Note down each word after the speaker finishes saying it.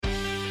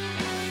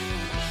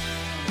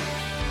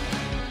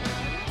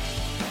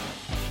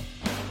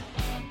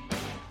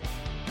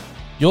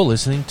You're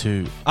listening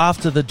to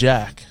After the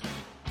Jack,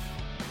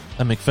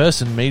 a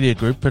McPherson Media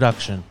Group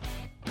production.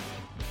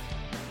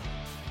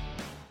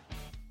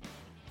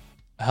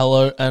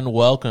 Hello and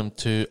welcome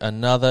to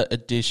another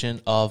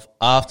edition of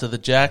After the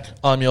Jack.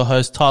 I'm your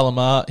host, Tyler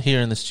Marr,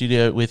 here in the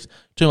studio with,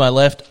 to my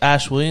left,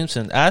 Ash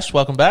Williamson. Ash,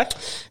 welcome back.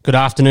 Good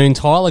afternoon,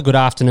 Tyler. Good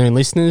afternoon,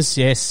 listeners.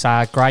 Yes,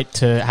 great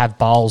to have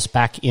Bowls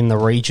back in the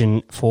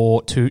region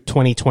for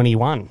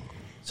 2021.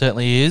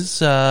 Certainly is.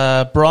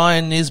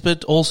 Brian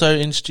Nisbet also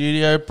in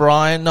studio.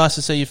 Brian, nice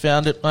to see you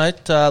found it,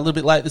 mate. A little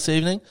bit late this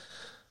evening.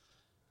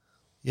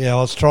 Yeah, I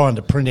was trying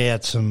to print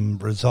out some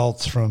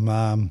results from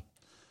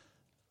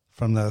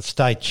the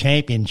state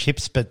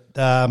championships, but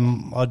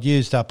I'd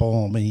used up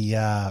all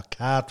my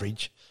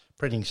cartridge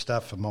printing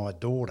stuff for my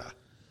daughter.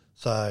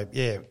 So,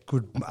 yeah,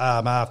 good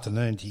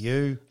afternoon to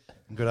you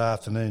and good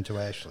afternoon to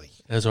Ashley.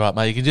 That's all right,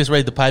 mate. You can just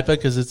read the paper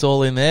because it's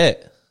all in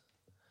there.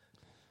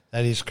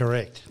 That is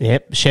correct.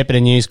 Yep,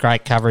 Shepparton News,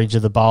 great coverage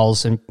of the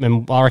Bowls, and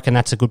I reckon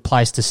that's a good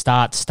place to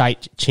start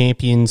State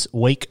Champions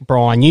Week.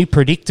 Brian, you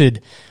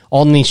predicted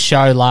on this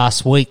show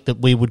last week that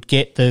we would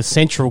get the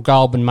Central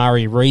Goulburn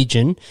Murray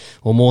region,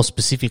 or more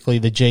specifically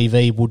the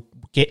GV, would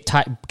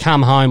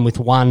come home with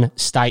one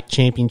state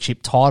championship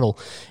title,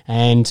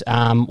 and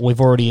we've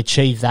already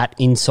achieved that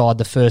inside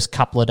the first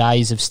couple of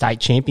days of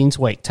State Champions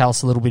Week. Tell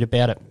us a little bit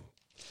about it.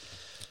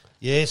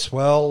 Yes,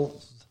 well,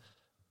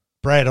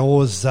 Brad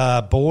Orr's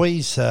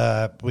boys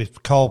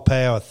with Cole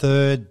Power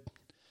third,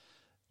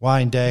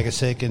 Wayne Dagger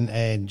second,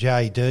 and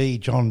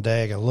JD, John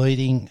Dagger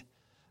leading,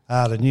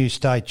 the new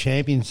state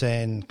champions,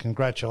 and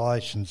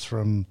congratulations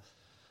from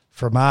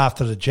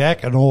After the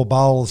Jack and all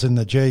bowlers in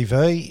the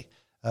GV.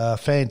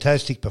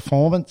 Fantastic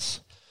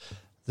performance.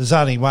 There's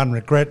only one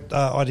regret.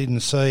 I didn't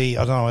see,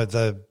 I don't know if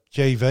the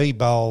GV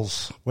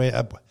bowls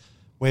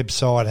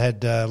website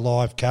had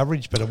live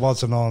coverage, but it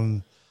wasn't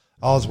on.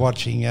 I was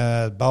watching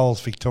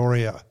Bowls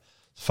Victoria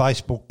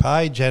Facebook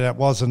page, and it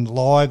wasn't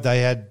live.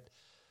 They had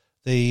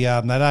they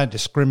don't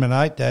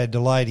discriminate. They had the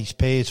ladies'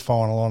 pairs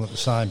final on at the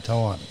same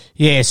time.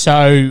 Yeah,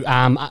 so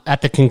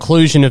at the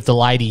conclusion of the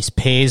ladies'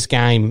 pairs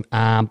game,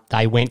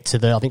 they went to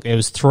I think there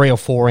was 3 or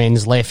 4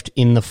 ends left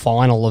in the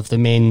final of the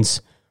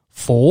men's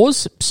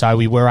fours, so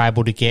we were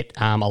able to get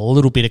a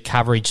little bit of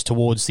coverage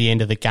towards the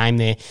end of the game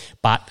there.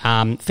 But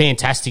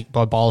fantastic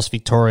by Bowls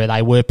Victoria.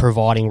 They were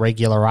providing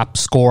regular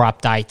score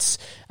updates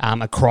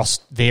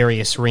across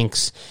various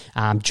rinks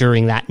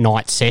during that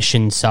night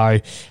session. So,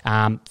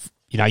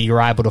 you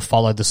were able to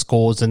follow the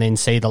scores and then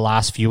see the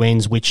last few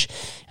ends, which,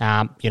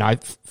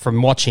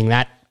 from watching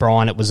that,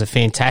 Brian, it was a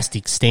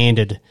fantastic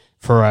standard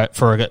for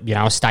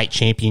a state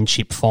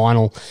championship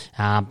final.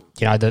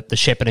 The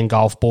Shepparton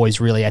Golf boys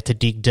really had to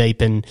dig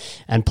deep and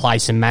play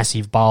some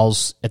massive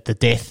bowls at the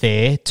death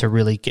there to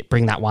really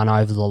bring that one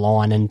over the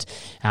line. And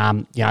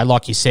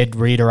like you said,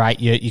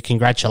 reiterate your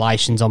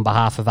congratulations on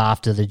behalf of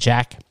After the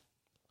Jack.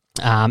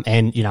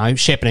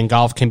 Shepparton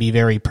Golf can be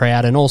very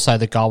proud, and also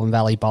the Goulburn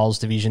Valley Bowls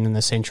division in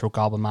the Central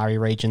Goulburn Murray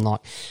region. Like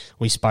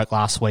we spoke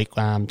last week,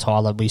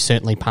 Tyler, we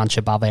certainly punch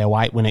above our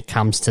weight when it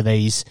comes to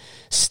these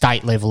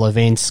state level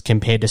events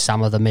compared to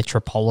some of the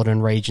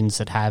metropolitan regions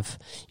that have,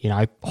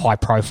 high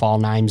profile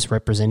names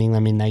representing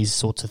them in these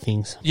sorts of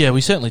things. Yeah,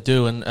 we certainly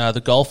do, and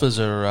the golfers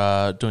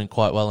are doing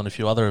quite well in a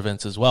few other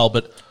events as well.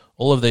 But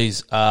all of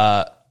these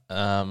events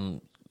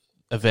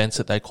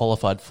that they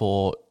qualified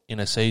for in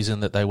a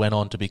season that they went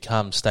on to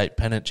become state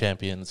pennant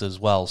champions as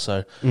well.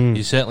 So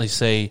you certainly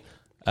see,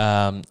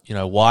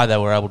 why they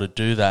were able to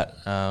do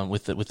that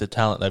with the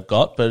talent they've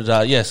got.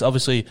 But yes,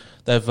 obviously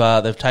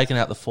they've taken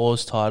out the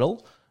fours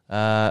title.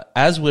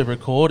 As we're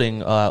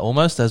recording,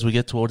 almost as we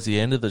get towards the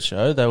end of the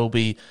show, they will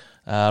be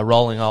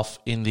rolling off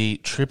in the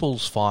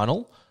triples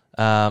final.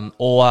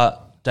 Orr,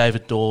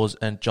 David Dawes,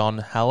 and John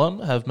Hallam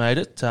have made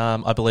it.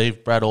 I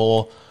believe Brad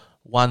Orr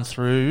won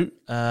through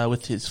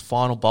with his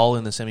final bowl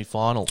in the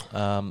semi-final,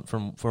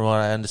 from what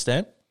I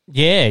understand.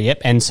 Yeah,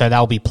 yep. And so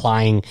they'll be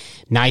playing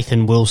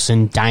Nathan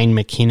Wilson, Dane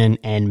McKinnon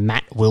and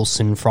Matt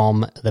Wilson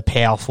from the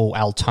powerful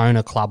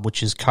Altona Club,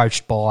 which is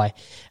coached by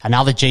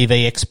another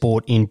GV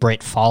export in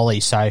Brett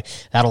Foley. So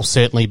that'll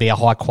certainly be a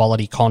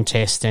high-quality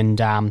contest. And,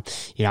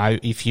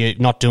 if you're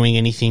not doing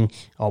anything,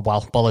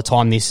 by the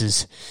time this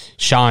is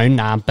shown,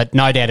 but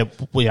no doubt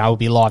it will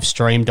be live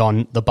streamed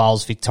on the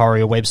Bowls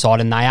Victoria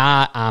website. And they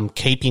are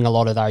keeping a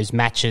lot of those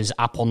matches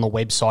up on the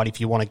website if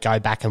you want to go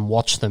back and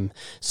watch them.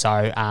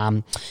 So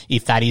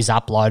if that is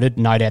uploaded,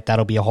 no doubt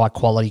that'll be a high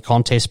quality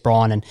contest,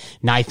 Brian. And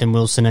Nathan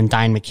Wilson and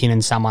Dane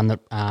McKinnon, someone that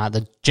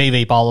the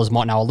GV bowlers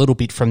might know a little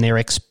bit from their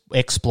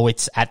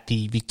exploits at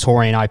the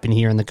Victorian Open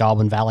here in the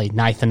Goulburn Valley.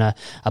 Nathan, a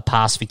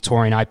past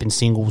Victorian Open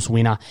singles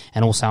winner,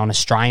 and also an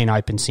Australian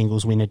Open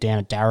singles winner down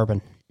at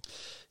Darebin.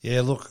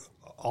 Yeah, look,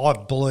 I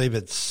believe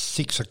it's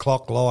 6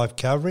 o'clock live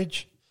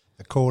coverage,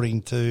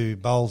 according to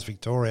Bowls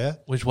Victoria.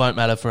 Which won't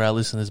matter for our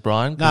listeners,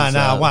 Brian. No,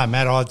 it won't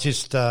matter. I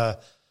just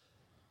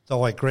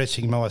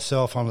digressing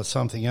myself onto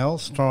something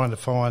else, trying to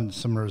find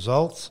some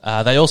results.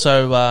 They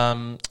also,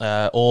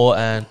 Orr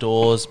and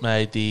Dawes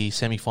made the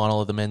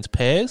semi-final of the men's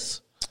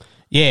pairs.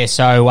 Yeah,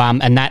 so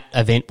and that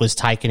event was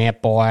taken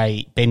out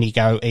by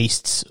Bendigo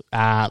East's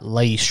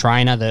Lee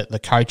Schreiner,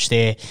 the coach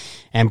there,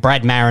 and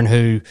Brad Marin,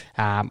 who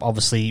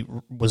obviously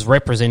was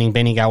representing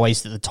Bendigo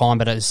East at the time,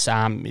 but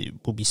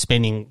will be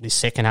spending this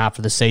second half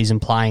of the season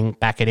playing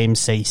back at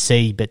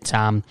MCC. But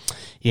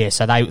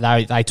so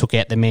they took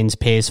out the men's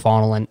pairs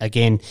final, and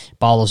again,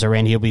 bowlers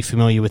around here will be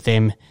familiar with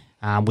them.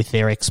 With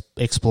their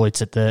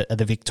exploits at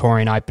the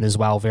Victorian Open as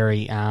well,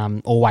 very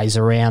always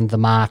around the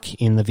mark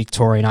in the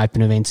Victorian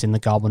Open events in the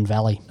Goulburn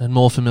Valley. And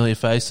more familiar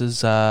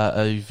faces,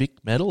 a Vic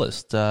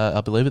medalist,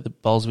 I believe, at the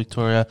Bowls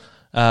Victorian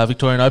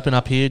Open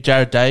up here,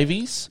 Jared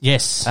Davies.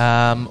 Yes.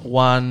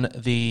 Won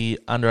the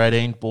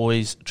under-18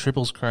 boys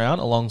triples crown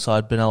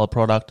alongside Benalla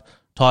product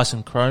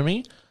Tyson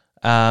Cromie,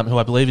 who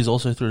I believe is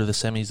also through to the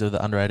semis of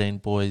the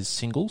under-18 boys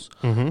singles,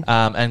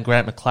 and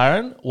Grant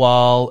McLaren,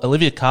 while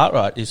Olivia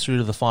Cartwright is through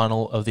to the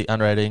final of the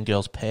under-18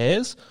 girls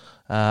pairs,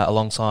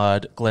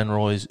 alongside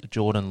Glenroy's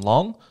Jordan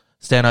Long.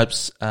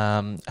 Stanhope's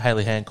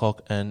Hayley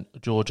Hancock and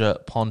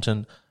Georgia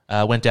Ponton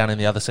went down in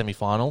the other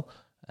semi-final,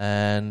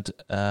 and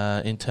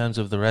in terms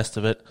of the rest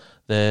of it,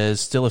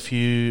 there's still a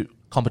few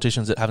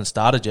competitions that haven't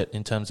started yet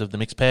in terms of the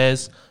mixed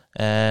pairs,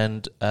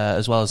 and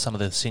as well as some of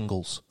the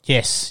singles.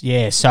 Yes,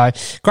 yeah. So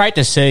great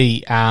to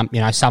see,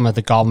 some of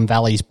the Goulburn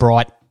Valley's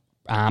bright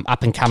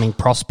up-and-coming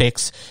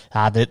prospects,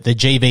 the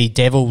GB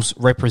Devils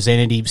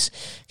representatives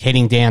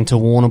heading down to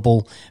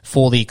Warrnambool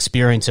for the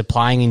experience of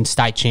playing in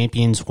State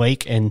Champions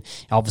Week, and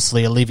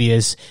obviously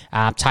Olivia's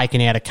taken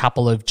out a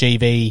couple of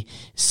GB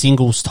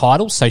singles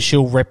titles, so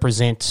she'll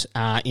represent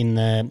in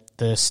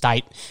the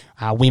state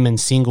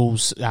women's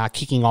singles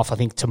kicking off, I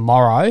think,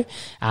 tomorrow,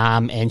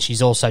 and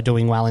she's also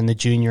doing well in the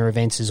junior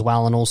events as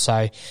well, and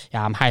also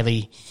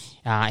Hayley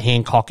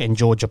Hancock and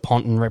Georgia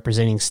Ponton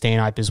representing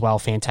Stanhope as well.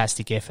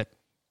 Fantastic effort.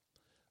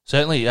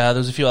 Certainly, there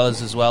was a few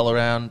others as well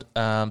around.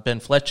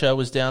 Ben Fletcher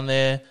was down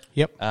there.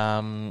 Yep.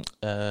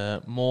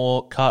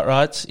 More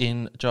Cartwrights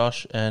in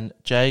Josh and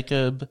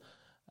Jacob.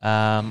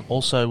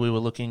 Also, we were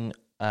looking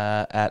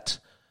at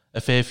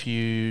a fair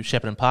few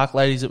Shepparton and Park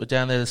ladies that were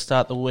down there to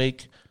start the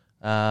week.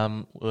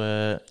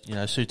 Were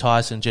Sue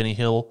Tyson, Jenny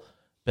Hill,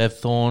 Bev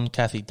Thorne,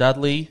 Kathy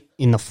Dudley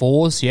in the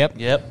fours. Yep.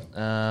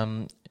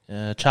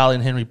 Charlie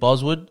and Henry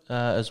Boswood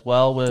as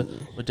well were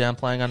down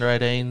playing under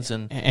 18s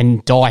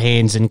and Di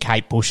Hands and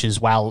Kate Bush as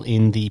well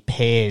in the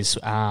pairs.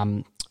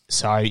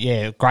 So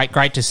yeah,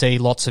 great to see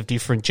lots of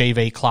different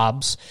GV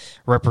clubs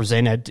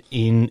represented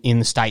in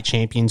the State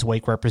Champions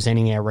Week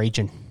representing our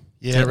region.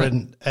 Yeah,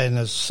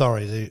 and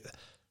sorry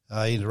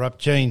to interrupt.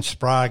 Jean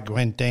Sprague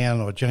went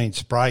down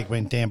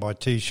by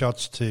 2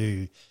 shots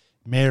to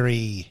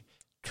Mary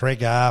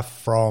Tregar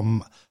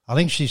from, I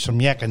think she's from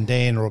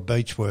Yakandan or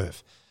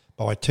Beechworth,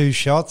 by 2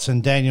 shots,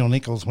 and Daniel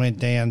Nichols went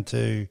down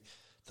to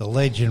the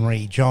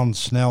legendary John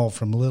Snell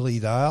from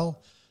Lilydale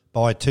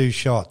by 2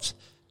 shots.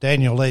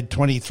 Daniel led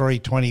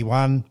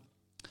 23-21,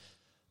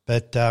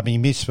 but he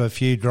missed a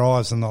few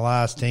drives in the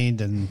last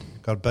end and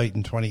got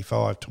beaten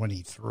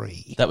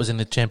 25-23. That was in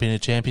the Champion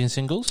of Champions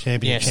singles?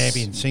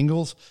 Champion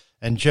singles.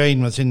 And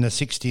Jean was in the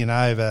 60 and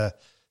over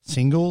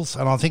singles,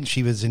 and I think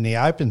she was in the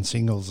open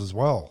singles as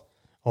well.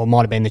 Or it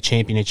might have been the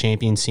Champion of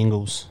Champions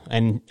singles.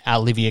 And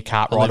Olivia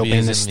Cartwright will be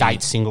in the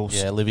state singles.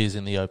 Yeah, Olivia's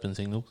in the open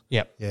singles.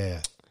 Yep.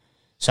 Yeah.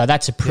 So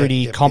that's a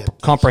pretty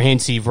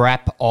comprehensive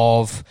wrap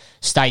of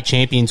State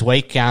Champions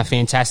Week.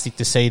 Fantastic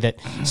to see that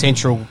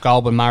Central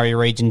Goulburn Murray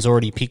region's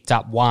already picked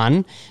up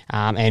 1.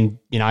 And,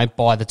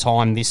 by the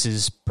time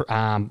this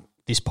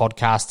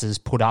podcast is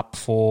put up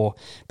for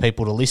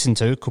people to listen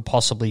to, could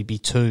possibly be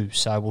 2.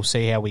 So we'll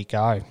see how we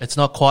go. It's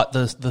not quite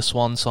the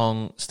swan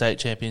song State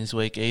Champions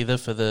Week either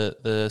for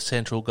the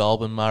Central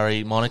Goulburn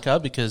Murray moniker,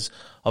 because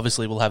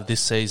obviously we'll have this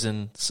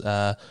season's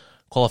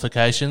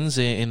qualifications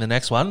in the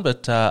next one,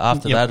 but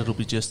after that it'll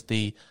be just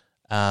the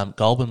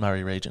Goulburn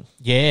Murray region.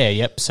 Yeah,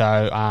 yep.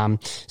 So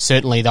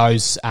certainly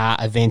those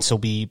events will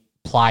be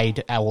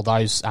played, or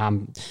those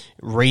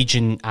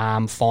region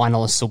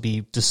finalists will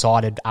be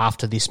decided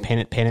after this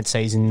pennant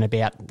season in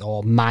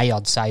about May,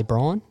 I'd say,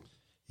 Brian.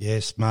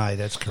 Yes, May,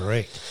 that's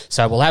correct.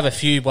 So we'll have a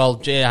few,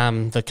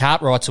 the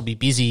Cartwrights will be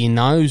busy in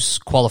those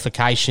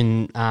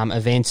qualification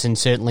events, and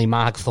certainly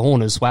Mark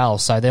Thorne as well.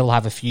 So they'll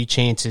have a few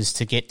chances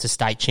to get to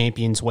State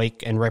Champions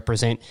Week and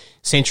represent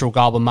Central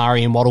Goulburn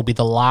Murray in what will be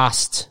the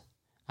last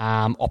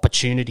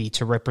opportunity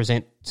to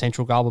represent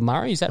Central Goulburn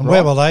Murray. Is that right?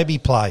 Where will they be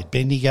played?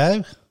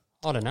 Bendigo?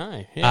 I don't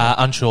know. Yeah.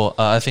 Unsure.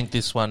 I think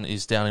this one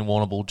is down in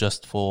Warrnambool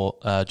just for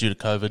due to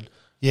COVID.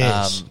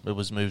 Yes. It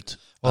was moved.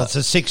 Well, it's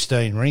a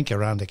 16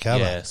 rinker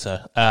undercover. Yeah, so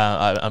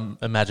I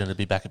imagine it'd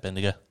be back at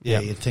Bendigo. Yeah,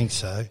 you'd think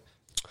so.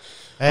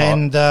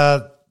 And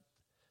the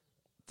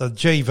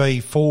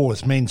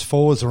GV4s, men's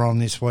 4s, are on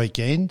this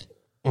weekend.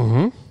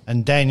 Mm-hmm.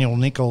 And Daniel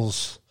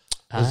Nichols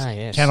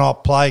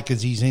cannot play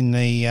because he's in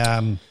the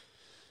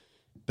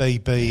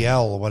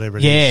BBL or whatever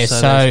it is.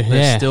 So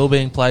they're still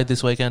being played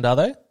this weekend, are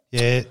they?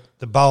 Yeah,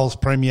 the Bowls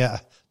Premier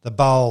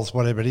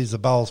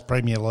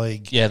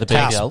League. Yeah, the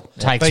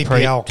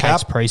BBL.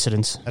 Takes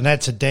precedence. And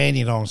that's a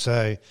Dandenong,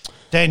 so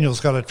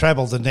Daniel's got to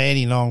travel to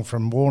Dandenong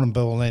from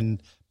Warrnambool and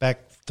then back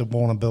at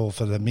Warrnambool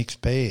for the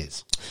mixed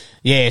pairs.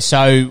 Yeah,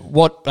 so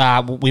what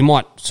we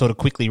might sort of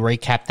quickly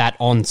recap that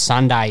on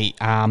Sunday.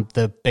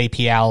 The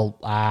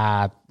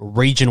BPL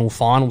regional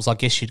finals, I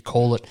guess you'd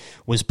call it,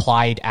 was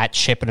played at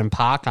Shepparton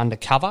Park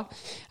undercover,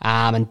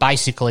 and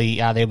basically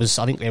there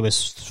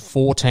was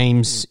 4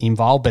 teams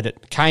involved, but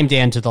it came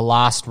down to the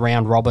last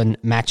round robin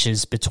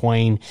matches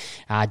between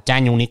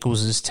Daniel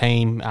Nicholls'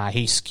 team.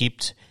 He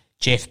skipped.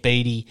 Jeff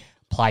Beattie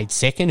played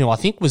second, who I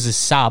think was a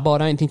sub. I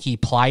don't think he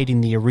played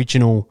in the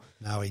original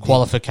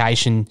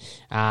qualification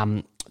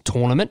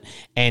tournament,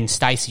 and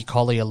Stacey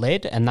Collier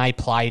led, and they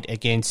played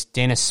against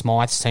Dennis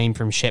Smythe's team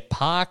from Shep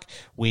Park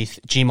with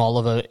Jim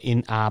Oliver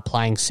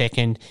playing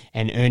second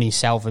and Ernie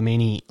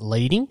Salvamini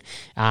leading.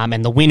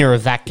 And the winner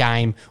of that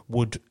game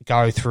would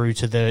go through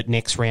to the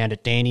next round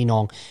at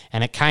Dandenong.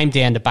 And it came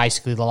down to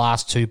basically the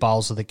last 2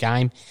 bowls of the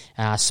game.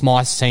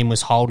 Smythe's team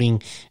was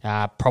holding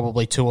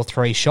probably 2 or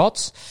 3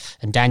 shots,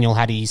 and Daniel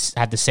had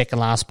the second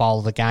last bowl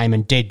of the game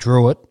and dead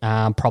drew it,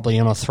 probably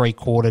on a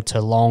 3/4 to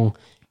long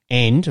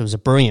end. It was a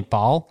brilliant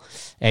bowl,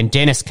 and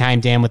Dennis came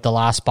down with the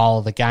last bowl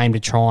of the game to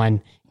try and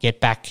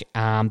get back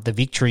the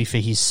victory for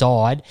his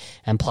side,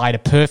 and played a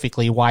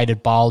perfectly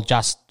weighted bowl,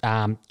 just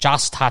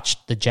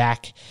touched the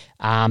jack,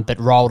 but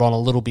rolled on a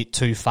little bit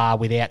too far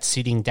without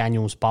sitting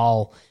Daniel's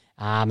bowl.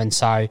 And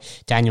so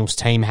Daniel's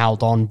team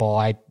held on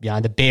by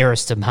the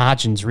barest of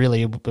margins,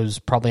 really. It was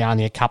probably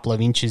only a couple of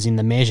inches in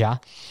the measure.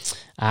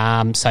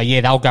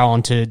 They'll go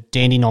on to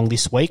Dandenong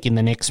this week in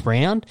the next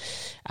round,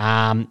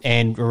 and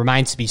it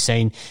remains to be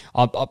seen.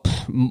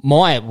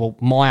 My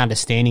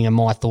understanding and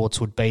my thoughts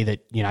would be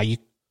that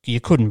you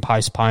couldn't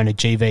postpone a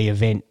GV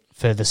event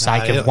for the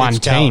sake of one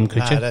team,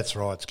 could you? No, that's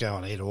right. It's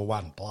going ahead or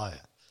one player.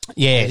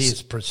 Yes. It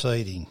is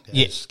proceeding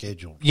as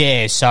scheduled.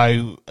 Yeah,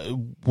 so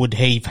would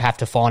he have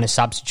to find a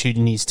substitute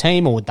in his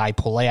team, or would they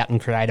pull out and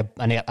create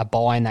a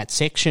bye in that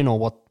section, or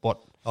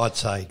what? I'd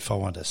say he'd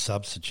find a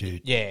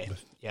substitute. Yeah.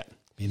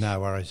 Be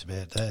no worries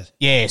about that.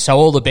 Yeah, so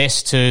all the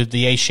best to the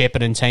East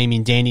Shepparton team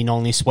in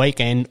Dandenong this week,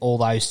 and all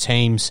those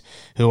teams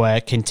who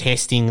are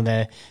contesting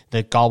the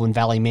Goulburn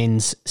Valley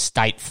Men's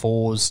State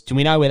Fours. Do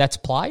we know where that's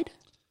played?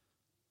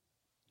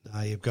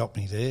 No, you've got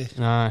me there.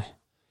 No.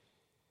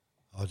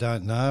 I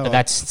don't know. But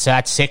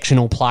that's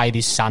sectional play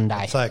this Sunday.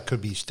 I'd say it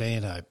could be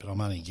Stanhope, but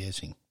I'm only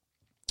guessing.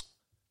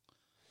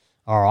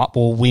 All right,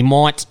 well, we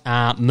might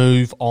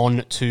move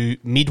on to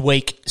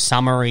midweek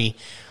summary,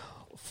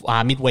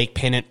 midweek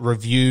pennant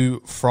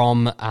review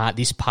from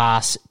this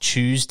past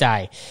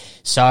Tuesday.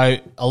 So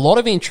a lot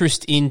of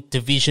interest in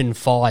Division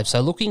 5.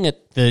 So looking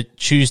at the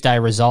Tuesday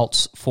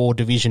results for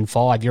Division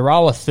 5,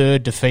 Euroa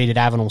 3rd defeated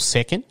Avenel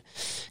 2nd.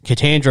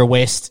 Katandra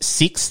West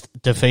 6th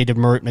defeated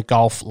Mooroopna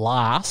Golf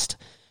last.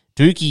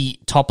 Dookie,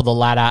 top of the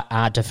ladder,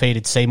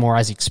 defeated Seymour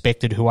as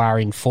expected, who are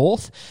in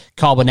 4th.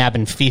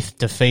 Colbernabin 5th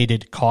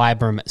defeated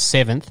Kyabram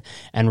 7th,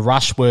 and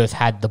Rushworth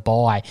had the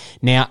bye.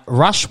 Now,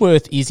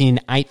 Rushworth is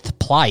in 8th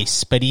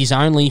place, but he's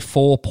only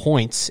 4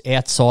 points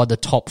outside the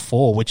top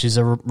 4, which is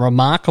a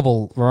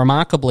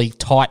remarkably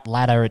tight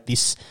ladder at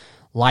this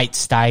late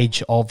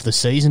stage of the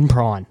season,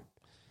 Brian.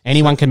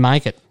 Anyone can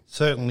make it.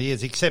 Certainly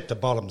is, except the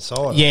bottom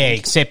side. Yeah,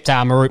 except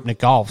Mooroopna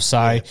Golf.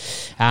 So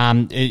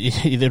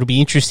it'll be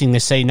interesting to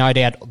see. No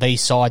doubt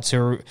these 8 sides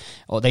who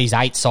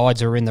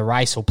are in the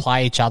race will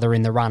play each other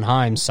in the run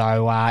home.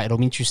 So it'll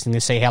be interesting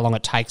to see how long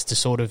it takes to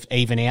sort of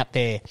even out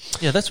there.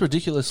 Yeah, that's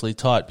ridiculously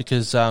tight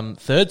because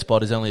third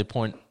spot is only a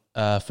point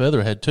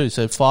further ahead too.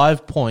 So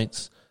 5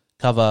 points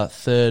cover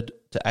 3rd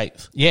to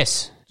 8th.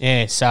 Yes.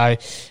 Yeah, so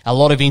a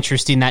lot of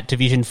interest in that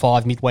Division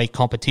 5 midweek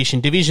competition.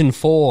 Division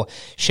 4,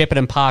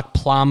 Shepparton Park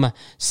Plum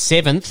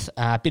 7th.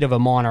 A bit of a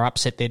minor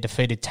upset there,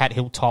 defeated Tat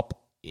Hilltop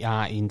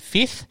in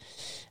 5th.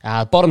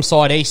 Bottom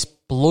side, East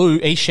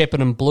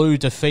Shepparton Blue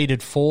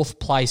defeated 4th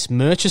place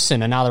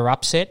Murchison, another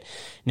upset.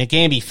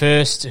 Nagambie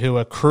First, who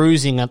are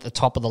cruising at the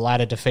top of the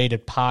ladder,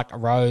 defeated Park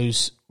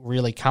Rose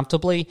really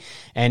comfortably.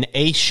 And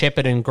East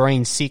Shepparton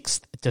Green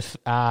 6th,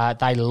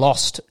 they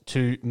lost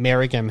to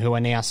Merrigum, who are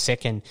now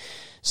 2nd.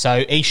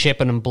 So East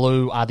Shepparton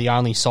Blue are the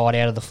only side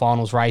out of the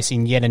finals race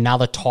in yet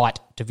another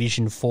tight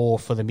Division 4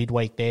 for the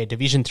midweek there.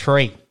 Division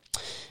 3,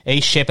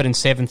 East Shepparton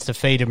 7th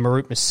defeated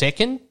Mooroopna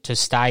 2nd to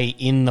stay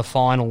in the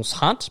finals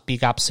hunt.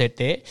 Big upset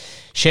there.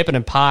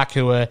 Shepparton Park,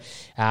 who are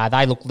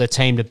they look the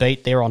team to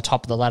beat. They're on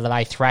top of the ladder.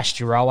 They thrashed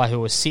Euroa,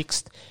 who were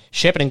 6th.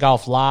 Shepparton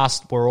Golf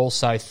last were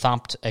also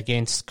thumped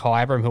against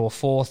Kyabram, who were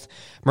 4th.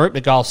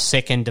 Mooroopna Golf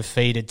 2nd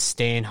defeated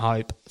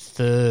Stanhope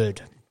 3rd.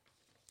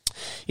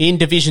 In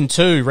Division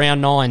 2,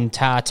 Round 9,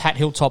 Tat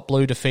Hilltop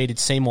Blue defeated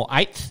Seymour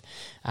 8th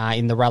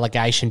in the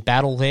relegation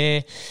battle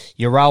there.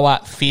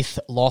 Euroa 5th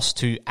lost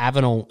to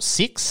Avenel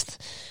 6th.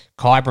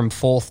 Kyabram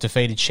 4th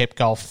defeated Shep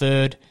Golf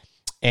 3rd.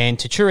 And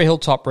Tatura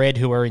Hilltop Red,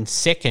 who are in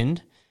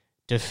 2nd,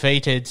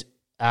 defeated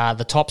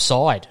the top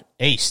side,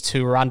 East,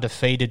 who were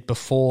undefeated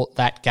before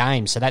that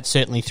game. So that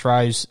certainly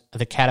throws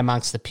the cat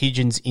amongst the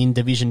pigeons in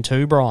Division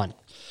 2, Brian.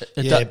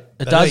 It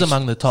does East,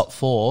 among the top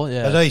 4,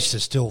 yeah. But East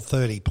is still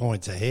 30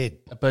 points ahead.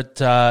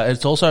 But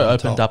it's also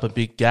opened up a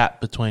big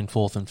gap between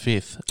 4th and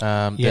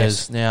 5th.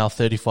 There's now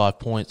 35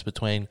 points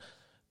between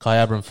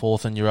Kyabram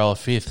 4th and Euroa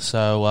 5th.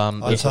 So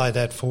I'd say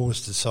that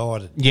 4's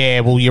decided.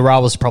 Yeah, well,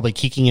 Euroa's probably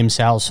kicking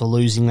themselves for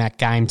losing that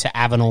game to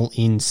Avenel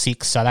in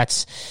 6. So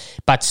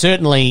but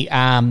certainly,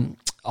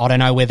 I don't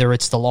know whether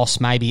it's the loss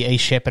maybe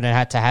East Shepparton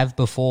had to have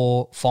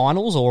before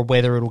finals, or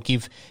whether it'll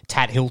give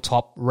Tat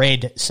Hilltop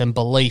Red some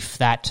belief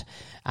that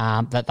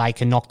they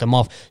can knock them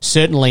off.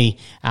 Certainly,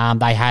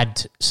 they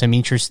had some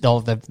interest.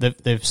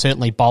 They've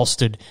certainly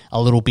bolstered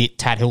a little bit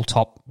Tat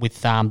Hilltop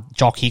with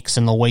Jock Hicks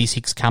and Louise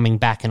Hicks coming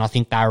back, and I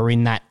think they were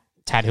in that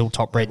Tat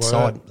Hilltop Red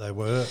side. They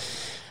were.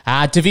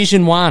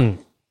 Division 1,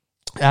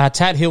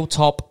 Tat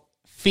Hilltop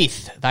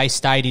 5th. They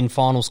stayed in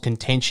finals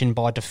contention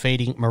by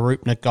defeating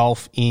Mooroopna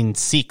Golf in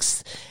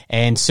 6th.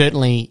 And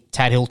certainly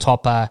Tat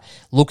Hilltop are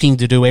looking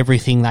to do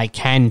everything they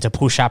can to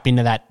push up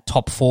into that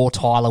top 4,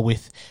 Tyler,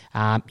 with,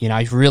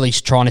 really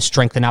trying to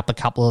strengthen up a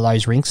couple of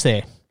those rinks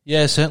there.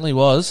 Yeah, it certainly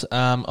was.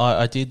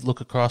 I did look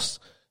across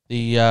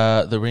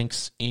the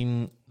rinks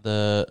in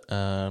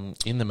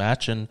the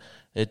match, and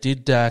it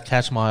did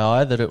catch my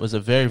eye that it was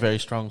a very, very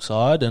strong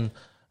side, and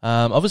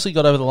obviously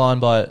got over the line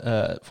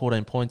by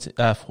 14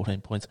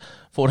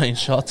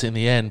 shots in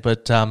the end.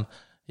 But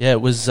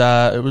it was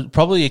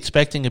probably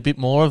expecting a bit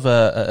more of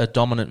a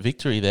dominant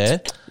victory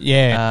there.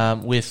 Yeah.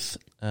 With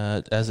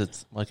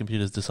my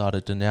computer's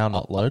decided to now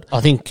not load.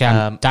 I think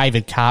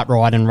David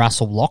Cartwright and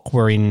Russell Locke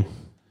were in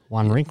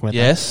one rink with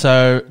Yes,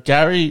 so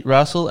Gary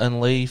Russell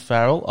and Lee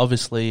Farrell,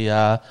 obviously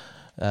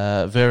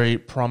very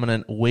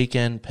prominent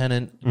weekend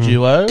pennant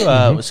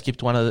duo. Were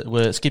skipped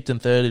in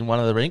third in one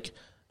of the rink.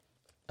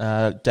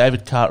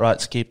 David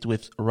Cartwright skipped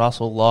with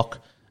Russell Locke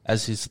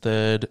as his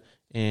third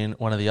in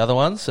one of the other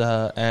ones.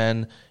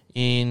 And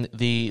in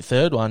the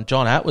third one,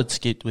 John Atwood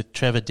skipped with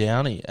Trevor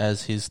Downey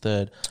as his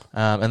third.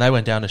 And they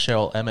went down to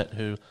Cheryl Emmett,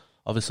 who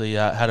obviously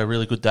had a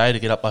really good day to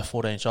get up by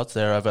 14 shots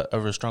there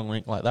over a strong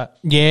rink like that.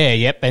 Yeah,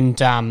 yep. And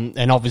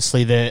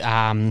obviously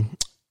the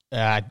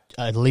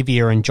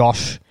Olivia and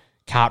Josh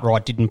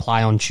Cartwright didn't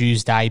play on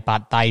Tuesday,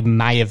 but they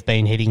may have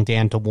been heading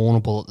down to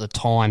Warrnambool at the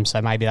time,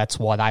 so maybe that's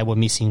why they were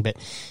missing. But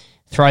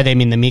throw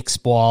them in the mix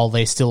while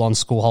they're still on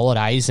school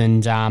holidays,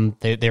 and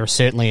there is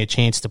certainly a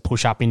chance to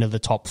push up into the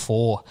top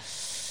 4.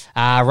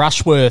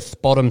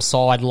 Rushworth, bottom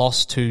side,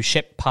 lost to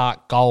Shep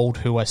Park Gold,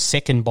 who are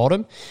second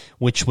bottom,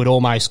 which would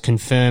almost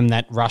confirm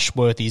that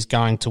Rushworth is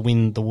going to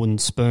win the wooden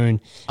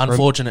spoon.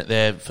 Unfortunate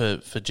there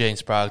for Jean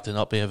Sprague to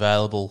not be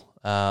available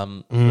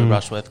for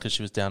Rushworth because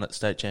she was down at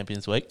State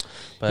Champions Week.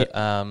 But,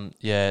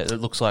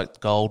 it looks like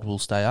Gold will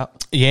stay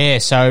up. Yeah,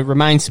 so it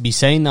remains to be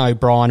seen, though,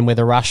 Brian,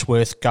 whether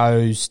Rushworth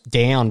goes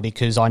down,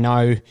 because I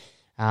know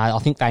I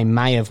think they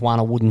may have won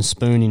a wooden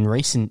spoon in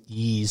recent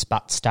years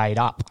but stayed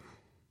up.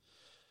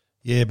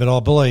 Yeah, but I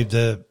believe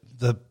the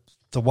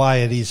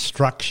way it is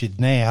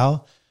structured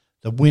now,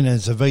 the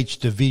winners of each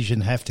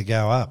division have to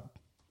go up.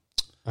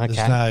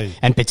 Okay.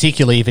 And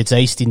particularly if it's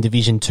East in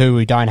Division 2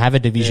 who don't have a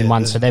Division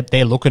 1, so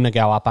they're looking to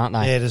go up, aren't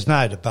they? Yeah, there's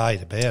no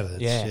debate about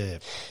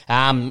it.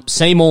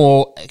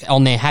 Seymour,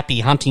 on their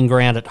happy hunting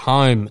ground at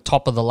home,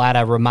 top of the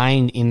ladder,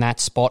 remained in that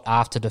spot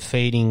after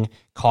defeating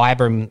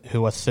Kyabram,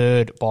 who are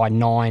third by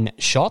 9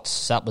 shots.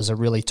 So that was a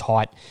really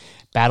tight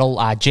battle.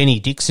 Jenny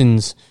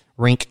Dixon's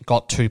rink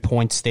got 2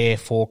 points there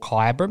for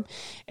Kyabram.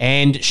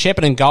 And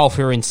Shepparton Golf,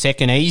 who are in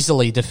second,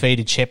 easily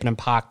defeated Shepparton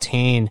Park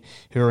 10,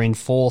 who are in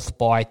fourth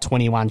by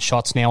 21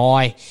 shots. Now,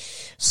 I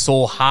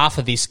saw half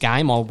of this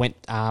game. I went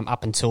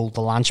up until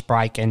the lunch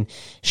break, and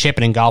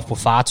Shepparton Golf were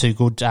far too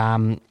good.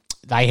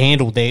 They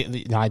handled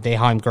their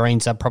home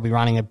greens. They're probably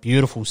running a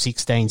beautiful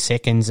 16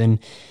 seconds, and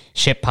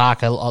Shep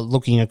Park are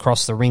looking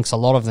across the rinks. A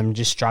lot of them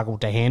just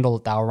struggled to handle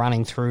it. They were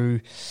running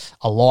through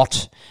a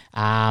lot,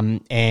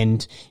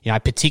 and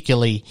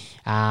particularly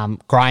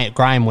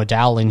Graham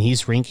Waddell in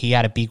his rink. He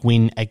had a big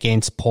win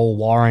against Paul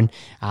Warren,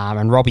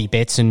 and Robbie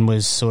Betson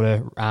was sort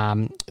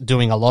of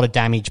doing a lot of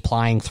damage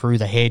playing through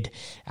the head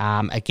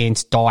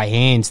against Di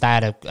Hands. They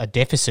had a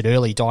deficit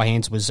early. Di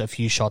Hands was a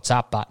few shots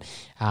up, but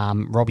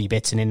Robbie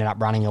Betson ended up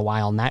running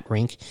away on that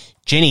rink.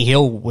 Jenny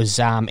Hill was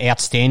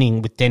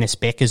outstanding with Dennis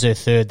Beck as her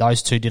third.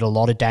 Those two did a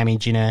lot of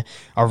damage in a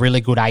really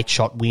good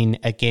 8-shot win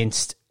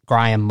against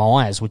Graham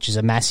Myers, which is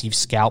a massive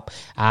scalp.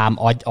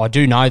 I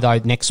do know, though,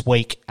 next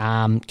week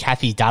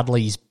Kathy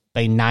Dudley's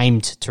been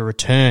named to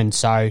return,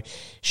 so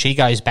she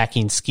goes back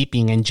in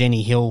skipping, and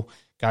Jenny Hill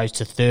goes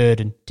to third,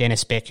 and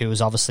Dennis Beck, who was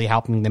obviously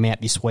helping them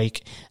out this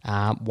week,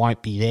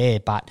 won't be there.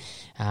 But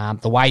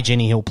the way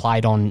Jenny Hill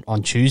played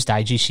on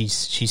Tuesday,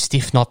 she's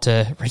stiff not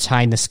to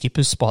retain the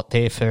skipper's spot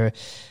there for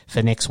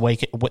next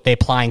week. They're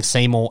playing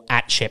Seymour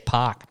at Shep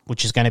Park,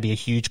 which is going to be a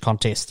huge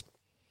contest.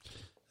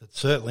 It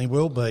certainly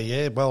will be,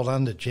 yeah. Well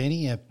done to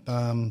Jenny,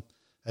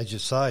 as you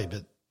say,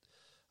 but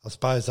I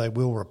suppose they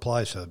will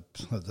replace her,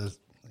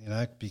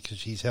 because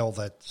she's held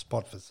that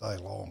spot for so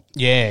long.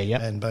 Yeah,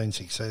 yeah. And been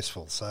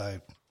successful, so...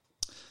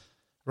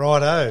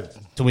 Righto.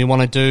 Do we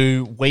want to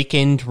do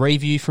weekend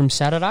review from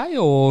Saturday,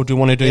 or do we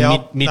want to do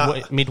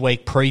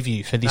midweek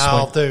preview for this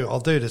week? I'll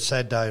do the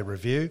Saturday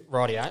review.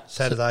 Rightio.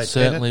 Saturday.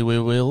 Certainly we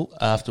will,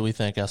 after we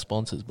thank our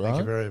sponsors, Brian.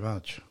 Thank you very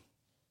much.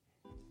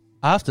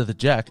 After the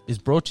Jack is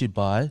brought to you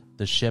by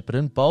the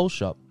Shepparton Bowl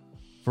Shop.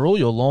 For all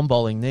your lawn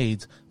bowling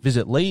needs,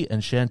 visit Lee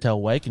and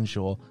Chantel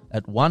Wakenshaw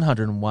at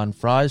 101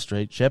 Friar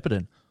Street,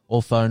 Shepparton,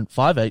 or phone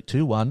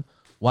 5821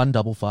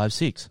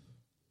 1556.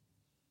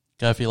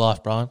 Go for your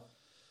life, Brian.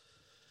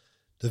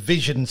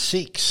 Division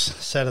 6,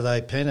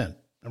 Saturday pennant,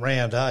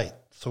 round 8.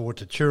 Saw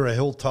Tatura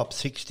Hilltop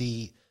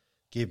 60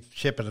 give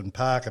Shepparton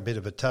Park a bit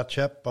of a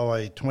touch-up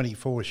by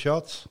 24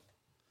 shots.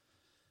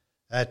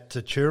 At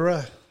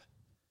Tatura,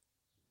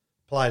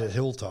 played at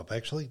Hilltop,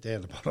 actually,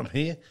 down the bottom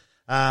here.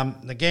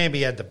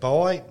 Nagambie had the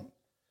bye,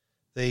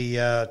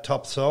 the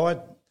top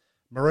side.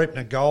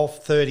 Marupna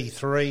Golf,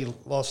 33,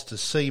 lost to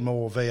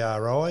Seymour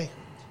VRI.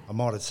 I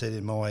might have said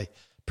in my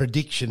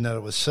prediction that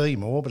it was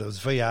Seymour, but it was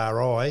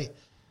VRI,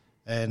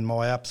 and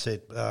my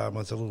upset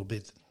was a little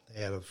bit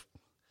out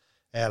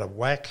of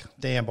whack,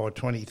 down by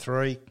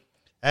 23.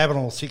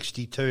 Avenel,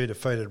 62,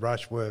 defeated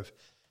Rushworth,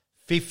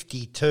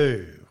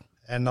 52.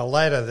 And the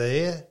ladder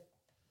there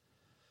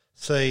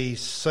sees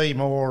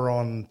Seymour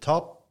on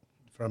top,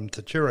 from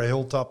Tatura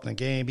Hilltop,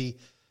 Nagambie,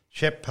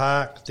 Shep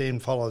Park, then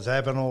follows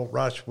Avenel,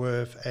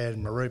 Rushworth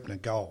and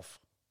Marupna Golf.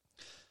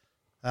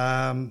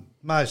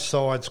 Most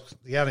sides,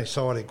 the only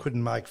side who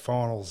couldn't make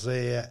finals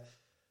there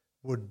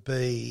would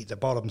be the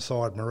bottom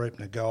side,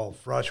 Marupna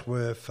Golf.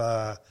 Rushworth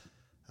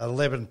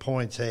 11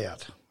 points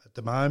out at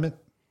the moment.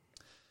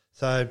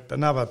 So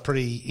another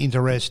pretty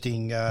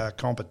interesting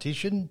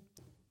competition.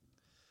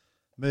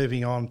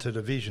 Moving on to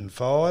Division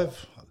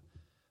 5.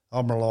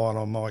 I'm relying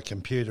on my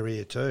computer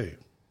here too.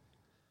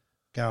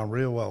 Going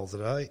real well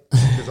today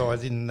because I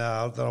don't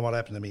know what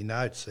happened to me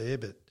notes there,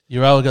 but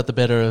Euroa got the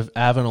better of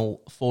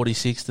Avenel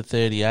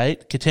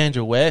 46-38.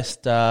 Katandra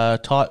West,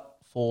 tight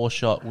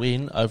 4-shot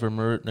win over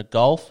Marupna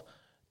Golf.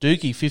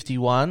 Dookie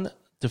 51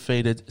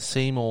 defeated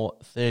Seymour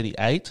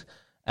 38.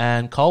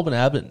 And Colburn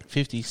Abbott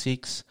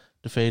 56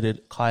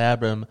 defeated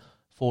Kyabram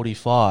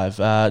 45.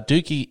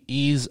 Dookie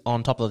is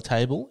on top of the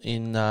table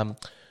in...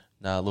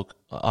 look,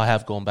 I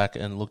have gone back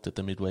and looked at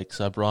the midweek.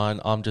 So,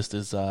 Brian, I'm just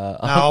as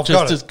I've just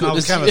got as it. good I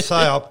was as going to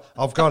say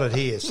I've got it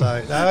here. So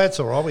no, that's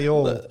all right. We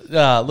all look.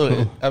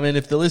 I mean,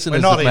 if the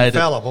listeners We're not have made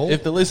infallible.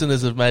 if the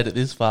listeners have made it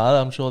this far,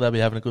 I'm sure they'll be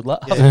having a good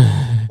laugh.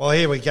 Yeah. Well,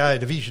 here we go.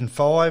 Division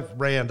 5,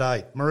 round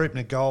 8.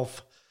 Marupna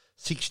Golf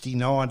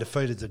 69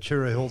 defeated the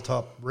Tatura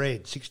Hilltop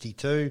Red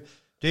 62.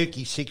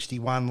 Dookie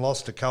 61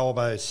 lost to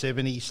Colbo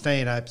 70.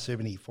 Stanhope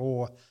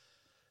 74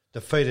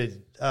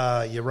 defeated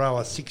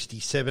Euroa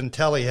 67.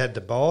 Tally had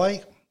to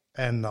bye.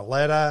 And the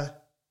ladder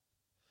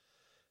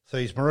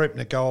sees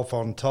Marupna Golf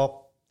on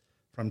top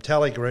from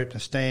Tally Group to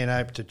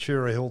Stanhope to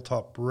Tatura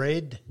Hilltop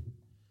Red.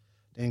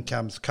 Then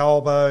comes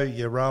Colbo,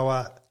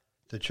 Euroa,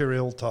 Tatura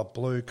Hilltop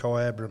Blue,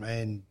 Kyabram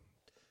and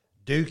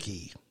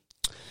Dookie.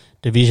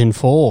 Division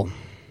 4.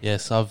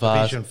 Yes, I've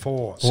Division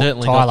 4.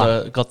 certainly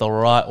Tyler. got the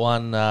right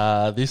one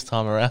this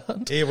time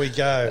around. Here we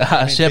go.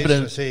 I'm in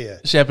business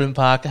here. Shepparton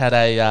Park had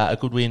a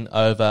good win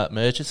over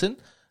Murchison,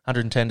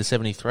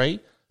 110-73.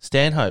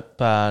 Stanhope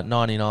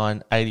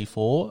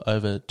 99-84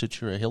 over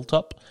Tatura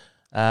Hilltop.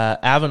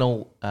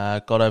 Avenel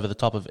got over the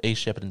top of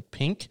East Shepparton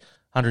Pink,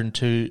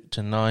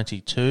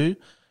 102-92.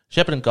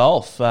 Shepparton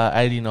Golf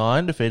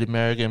 89 defeated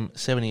Merrigum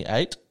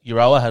 78.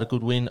 Euroa had a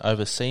good win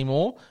over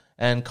Seymour,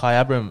 and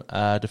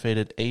Kyabram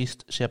defeated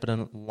East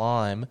Shepparton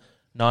Lime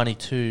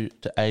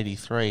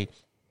 92-83.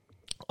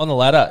 On the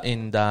ladder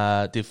in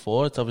Div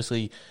 4, it's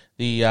obviously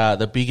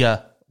the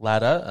bigger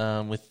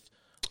ladder with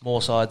more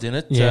sides in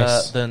it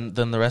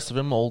than the rest of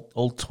them,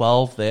 all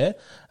 12 there.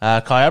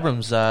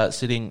 Kyabram's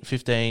sitting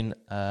 15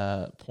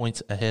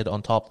 points ahead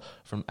on top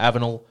from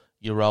Avenel,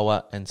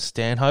 Euroa and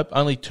Stanhope.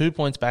 Only 2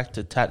 points back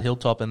to Tat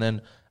Hilltop, and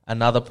then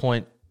another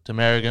point to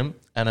Merrigum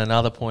and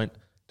another point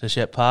to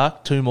Shep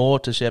Park, 2 more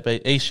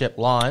to East Shep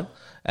Lime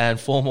and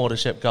 4 more to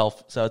Shep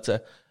Golf. So it's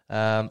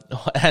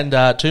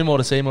and 2 more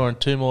to Seymour and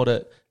 2 more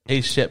to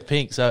East Shep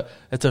Pink. So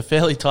it's a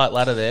fairly tight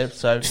ladder there.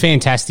 So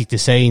fantastic to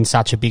see in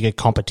such a bigger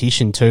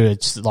competition too.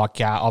 It's like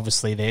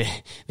obviously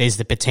there's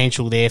the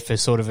potential there for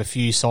sort of a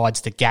few sides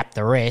to gap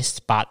the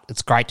rest, but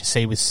it's great to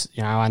see with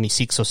only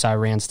 6 or so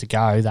rounds to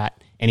go that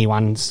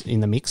anyone's in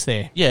the mix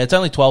there. Yeah, it's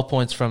only 12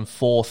 points from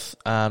 4th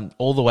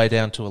all the way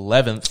down to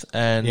 11th,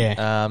 and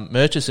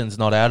Murchison's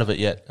not out of it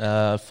yet.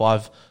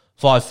 5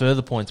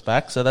 further points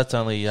back, so that's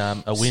only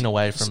a win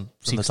away from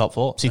the top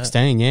 4.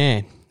 16,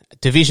 yeah.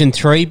 Division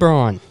 3,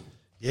 Brian.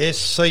 Yes,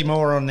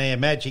 Seymour on their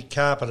magic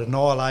carpet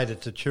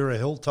annihilated Tatura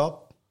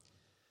Hilltop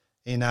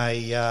in a,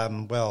 it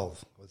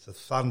was a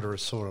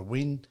thunderous sort of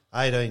win.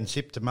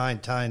 18-zip to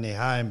maintain their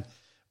home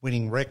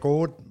winning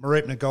record.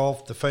 Marupna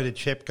Golf defeated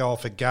Shep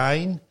Golf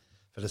again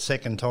for the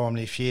second time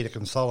this year to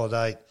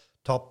consolidate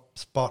top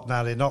spot.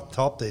 No, they're not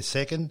top, they're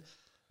second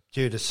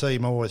due to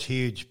Seymour's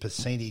huge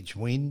percentage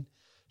win.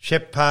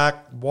 Shep Park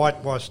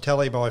whitewashed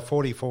Tally by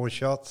 44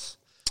 shots.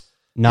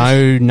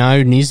 No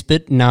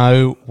Nisbet,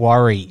 no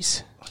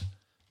worries.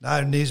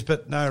 No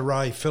Nisbet, no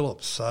Ray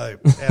Phillips, so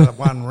out of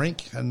one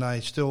rink, and they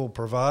still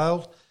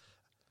prevailed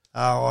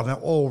on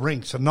all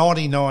rinks. A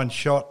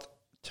 99-shot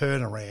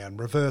turnaround,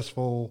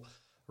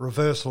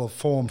 reversal of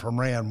form from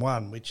round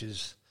 1, which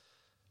is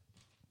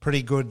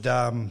pretty good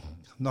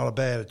not a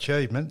bad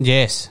achievement.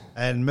 Yes.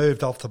 And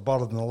moved off the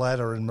bottom of the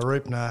ladder, and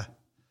Marupna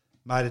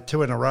made it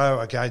 2 in a row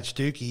against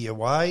Dookie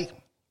away.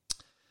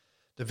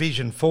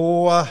 Division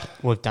 4.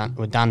 We've done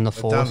the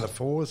fourth. Done the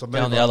fours.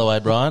 Going the other way,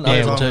 Brian.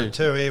 Yeah, Over Time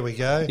 2. Here we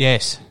go.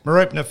 Yes.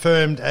 Marupna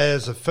firmed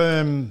as a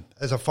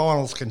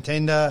finals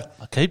contender.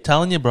 I keep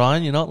telling you,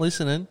 Brian, you're not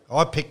listening.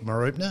 I picked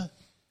Marupna.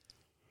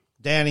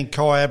 Down in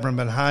Kai Abram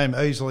at home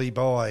easily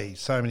by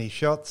so many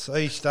shots.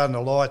 East under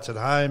lights at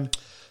home.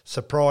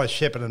 Surprise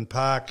Shepparton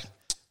Park,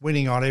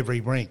 winning on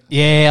every rink.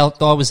 Yeah,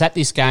 I was at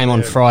this game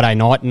on Friday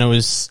night, and it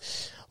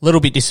was a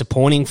little bit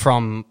disappointing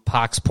from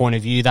Park's point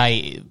of view.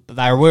 They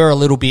were a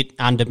little bit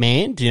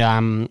undermanned. They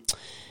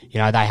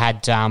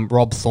had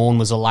Rob Thorne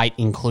was a late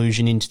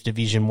inclusion into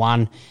Division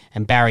 1,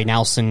 and Barry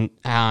Nelson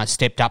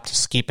stepped up to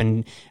skip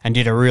and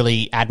did a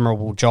really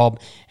admirable job.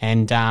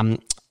 And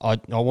I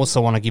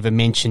also want to give a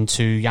mention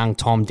to young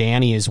Tom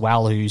Downey as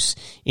well, who's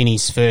in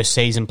his first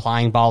season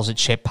playing bowls at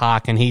Shep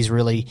Park, and he's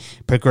really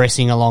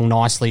progressing along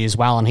nicely as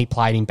well. And he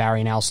played in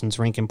Barry Nelson's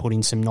rink and put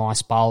in some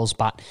nice bowls.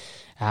 But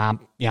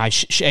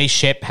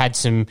Shep had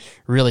some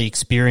really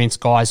experienced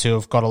guys who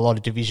have got a lot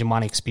of Division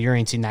 1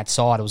 experience in that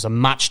side. It was a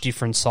much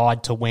different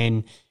side to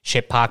when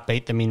Shep Park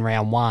beat them in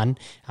round 1.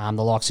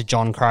 The likes of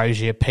John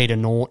Crozier, Peter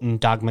Norton,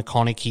 Doug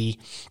McConaughey,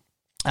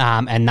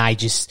 and they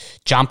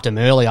just jumped them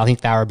early. I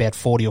think they were about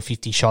 40 or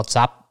 50 shots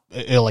up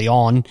early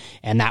on,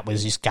 and that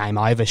was just game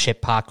over.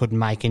 Shep Park couldn't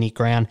make any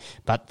ground,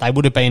 but they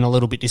would have been a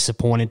little bit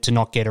disappointed to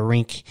not get a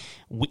rink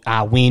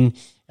win.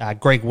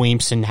 Greg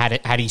Williamson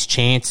had his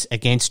chance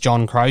against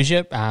John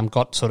Crozier,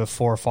 got sort of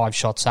 4 or 5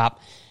 shots up,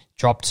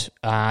 dropped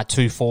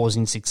 2 fours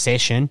in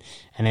succession,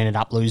 and ended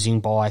up losing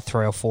by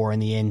 3 or 4 in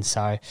the end.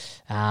 So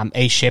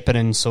East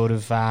Shepparton sort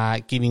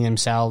of giving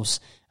themselves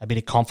a bit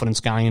of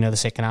confidence going into the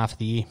second half of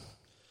the year.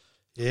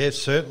 Yeah,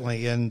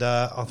 certainly, and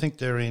I think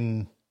they're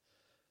in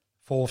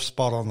 4th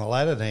spot on the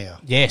ladder now.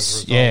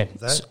 Yes, yeah.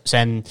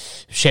 And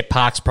Shep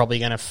Park's probably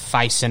going to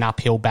face an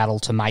uphill battle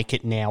to make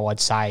it now, I'd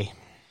say.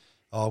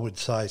 I would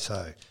say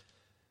so.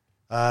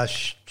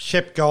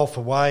 Shep Golf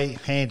away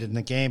handed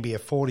Ngambia a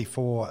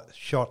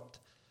 44-shot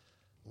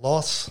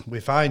loss,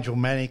 with Angel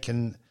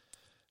Mannikin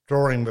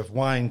drawing with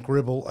Wayne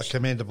Gribble, a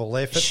commendable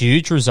effort.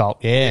 Huge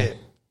result, yeah.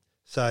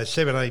 So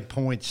 17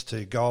 points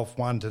to Golf,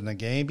 1 to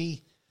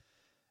Ngambia.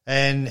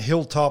 And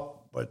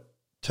Hilltop, but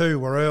 2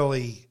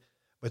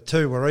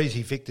 were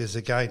easy victors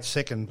against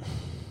second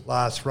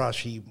last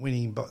Rushy,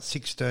 winning by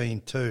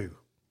 16-2.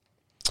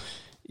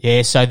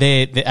 Yeah, so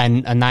they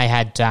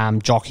had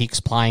Jock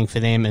Hicks playing for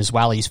them as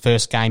well. His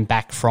first game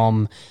back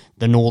from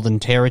the Northern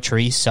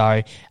Territory.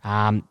 So,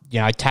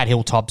 Tad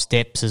Hilltop's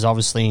depths has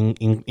obviously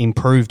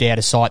improved out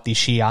of sight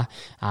this year,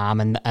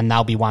 and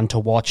they'll be one to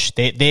watch.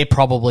 They're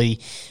probably,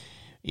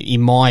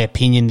 in my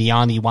opinion, the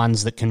only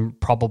ones that can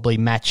probably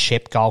match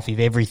Shep Golf if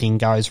everything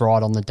goes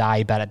right on the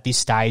day. But at this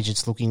stage,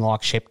 it's looking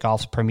like Shep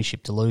Golf's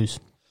premiership to lose.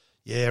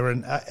 Yeah,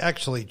 and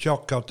actually,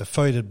 Jock got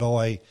defeated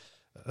by,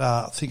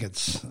 I think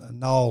it's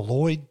Noel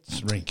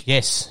Lloyd's rink.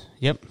 Yes,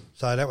 yep.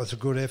 So that was a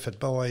good effort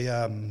by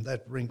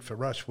that rink for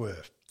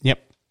Rushworth.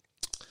 Yep.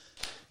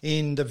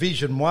 In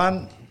Division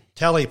 1,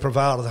 Tally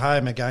prevailed at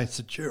home against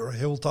the Tura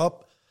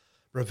Hilltop,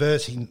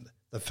 reversing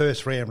the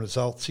first round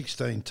result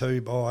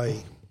 16-2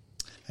 by...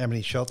 How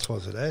many shots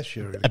was it, Ash?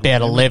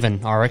 About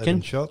 11, I reckon.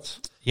 11 shots.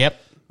 Yep.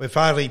 With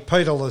only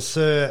Peter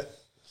Lasser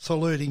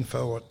saluting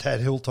for Tad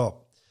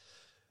Hilltop,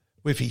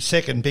 with his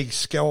second big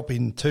scalp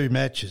in 2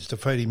 matches,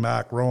 defeating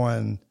Mark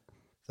Ryan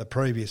the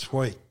previous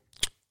week.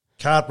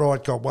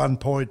 Cartwright got 1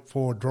 point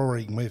for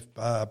drawing with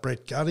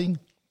Brett Gutting.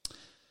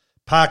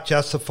 Park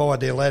justified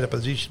their ladder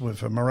position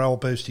with a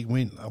morale-boosting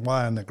win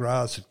away on the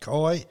grass at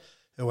Kai,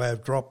 who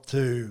have dropped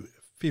to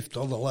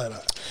 5th on the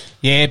ladder.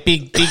 Yeah,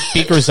 big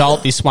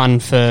result, this one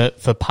for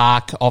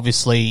Park.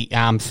 Obviously,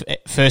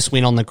 first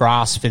win on the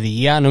grass for the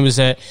year, and it was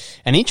an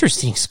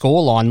interesting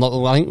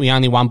scoreline. I think we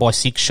only won by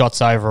 6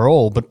 shots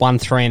overall, but won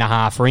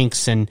 3.5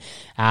 rinks. And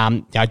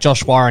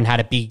Josh Warren had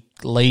a big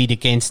lead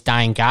against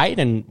Dane Gate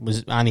and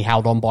was only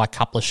held on by a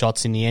couple of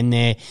shots in the end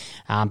there.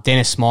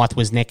 Dennis Smythe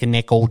was neck and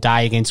neck all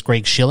day against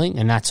Greg Schilling,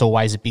 and that's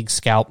always a big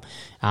scalp.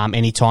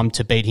 Anytime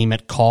to beat him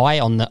at Kai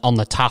on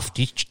the tough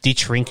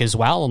ditch rink as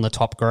well on the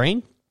top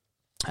green.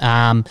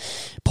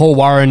 Paul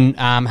Warren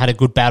had a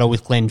good battle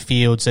with Glenn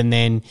Fields, and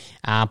then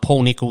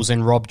Paul Nichols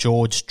and Rob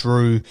George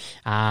drew.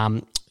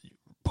 Paul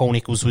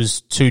Nichols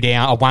was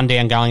 1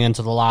 down going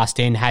into the last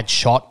end, had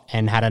shot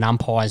and had an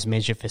umpire's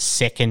measure for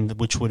second,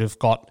 which would have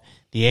got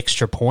the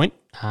extra point,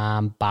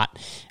 but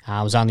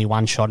it was only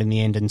 1 shot in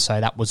the end, and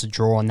so that was a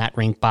draw on that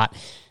rink. But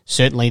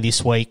certainly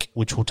this week,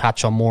 which we'll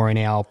touch on more in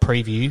our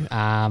preview,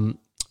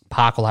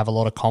 Park will have a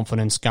lot of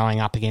confidence going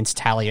up against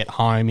Tally at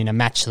home in a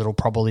match that'll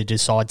probably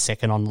decide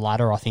second on the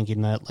ladder, I think,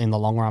 in the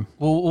long run.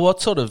 Well,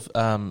 what sort of,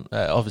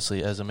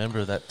 obviously as a member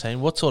of that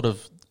team, what sort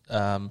of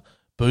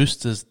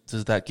boost does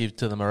that give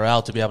to the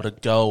morale to be able to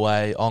go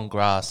away on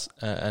grass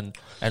and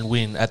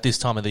win at this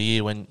time of the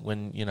year when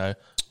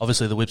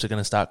obviously the whips are going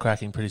to start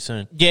cracking pretty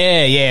soon?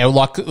 Yeah.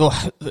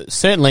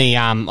 Certainly,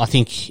 I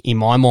think in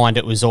my mind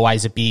it was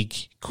always a big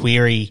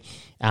query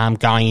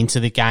going into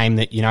the game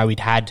that, we'd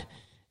had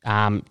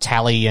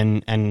Tally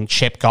and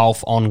Shep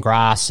Golf on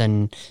grass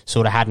and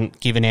sort of hadn't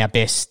given our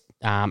best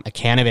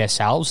account of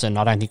ourselves, and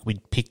I don't think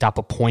we'd picked up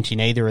a point in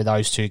either of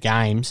those two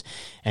games.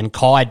 And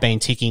Kai had been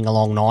ticking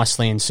along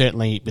nicely, and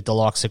certainly with the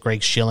likes of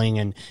Greg Schilling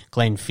and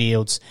Glenn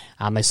Fields,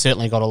 they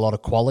certainly got a lot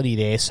of quality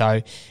there.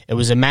 So it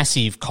was a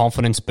massive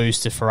confidence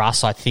booster for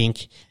us, I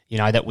think,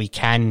 that we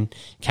can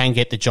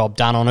get the job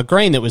done on a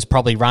green that was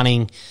probably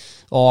running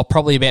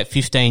probably about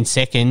 15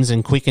 seconds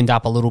and quickened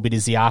up a little bit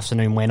as the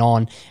afternoon went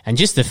on. And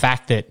just the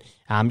fact that,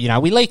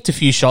 we leaked a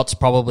few shots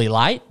probably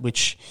late,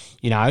 which,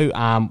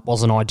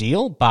 wasn't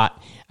ideal, but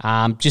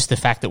just the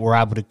fact that we're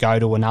able to go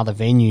to another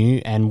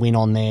venue and win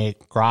on their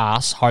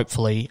grass,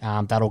 hopefully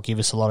that'll give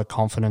us a lot of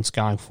confidence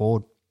going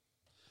forward.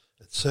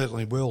 It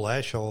certainly will,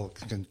 Ash. I'll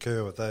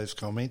concur with those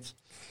comments.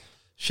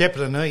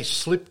 Shepparton East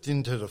slipped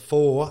into the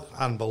 4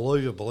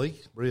 unbelievably,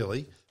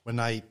 really, when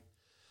they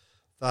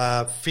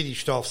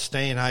finished off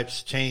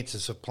Stanhope's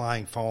chances of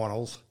playing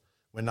finals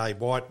when they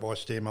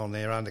whitewashed them on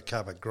their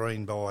undercover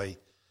green by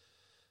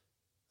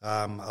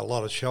a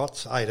lot of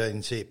shots,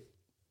 18 zip.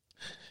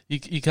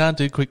 You can't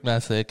do quick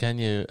maths there, can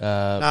you?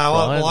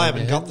 No, I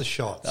haven't got the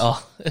shots.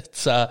 Oh,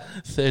 it's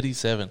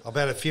 37. I've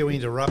had a few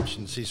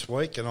interruptions this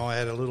week, and I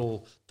had a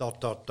little ...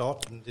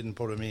 and didn't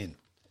put them in.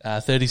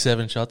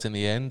 37 shots in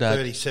the end.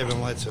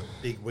 37, that's a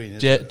big win,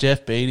 isn't it?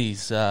 Jeff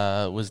Beattie's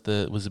was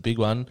the big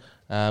one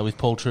with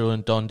Paul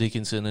Truan, Don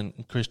Dickinson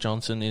and Chris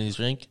Johnson in his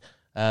rink.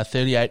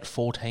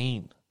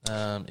 38-14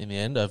 in the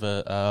end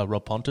over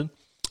Rob Ponton.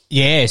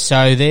 Yeah,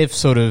 so they've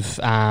sort of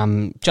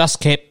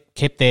just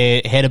kept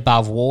their head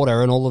above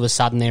water, and all of a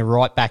sudden they're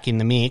right back in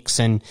the mix.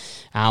 And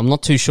I'm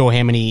not too sure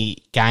how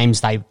many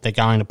games they're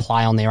going to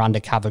play on their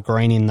undercover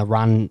green in the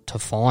run to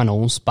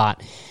finals,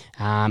 but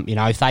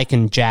if they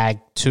can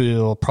jag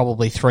 2 or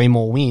probably 3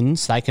 more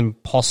wins, they can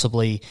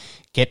possibly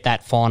get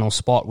that final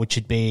spot, which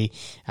would be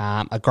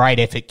a great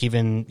effort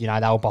given, they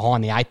were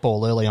behind the 8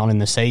 ball early on in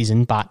the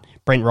season. But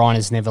Brent Ryan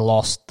has never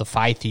lost the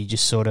faith. He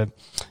just sort of,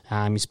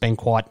 he's been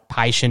quite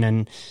patient,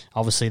 and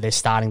obviously they're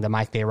starting to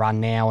make their run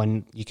now.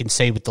 And you can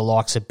see with the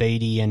likes of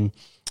Beattie and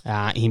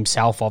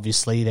himself,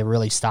 obviously, they're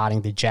really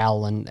starting to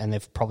gel, and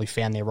they've probably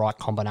found their right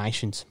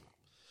combinations.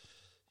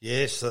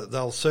 Yes,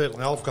 they'll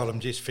certainly. I've got them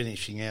just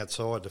finishing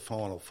outside the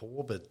final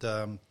 4, but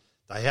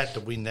they had to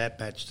win that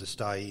match to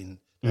stay in,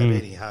 have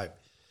any hope.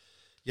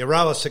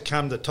 Euroa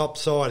succumbed to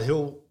Topside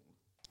Hill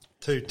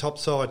to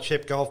Topside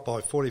Shep Golf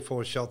by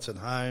 44 shots at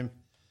home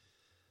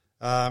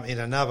in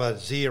another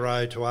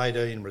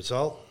 0-18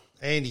 result.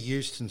 Andy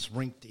Houston's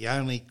rinked the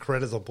only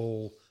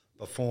creditable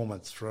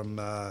performance from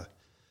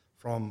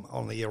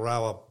on the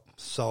Euroa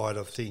side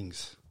of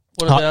things.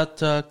 What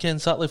about Ken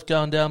Sutcliffe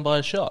going down by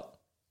a shot?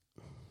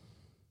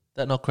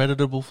 That not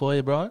creditable for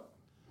you, Brian?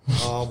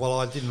 Oh, well,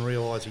 I didn't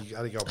realise he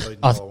only got beaten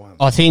by 1.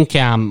 I think.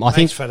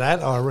 Thanks for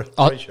that. I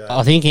appreciate it.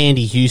 I think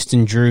Andy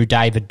Houston drew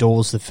David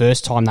Dawes the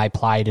first time they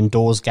played, and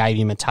Dawes gave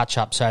him a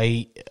touch-up, so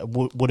he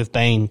would have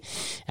been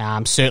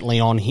certainly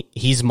on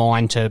his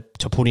mind to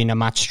put in a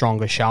much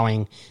stronger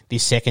showing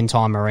this second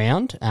time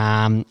around.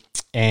 And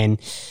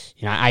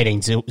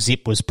 18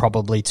 zip was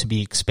probably to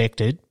be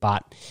expected,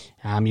 but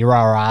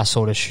Euroa are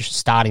sort of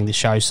starting to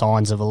show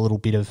signs of a little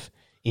bit of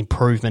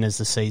improvement as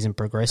the season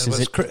progresses.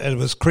 It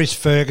was Chris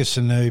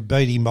Ferguson who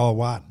beat him by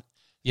 1.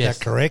 Yes. Is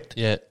that correct?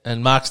 Yeah,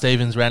 and Mark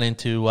Stevens ran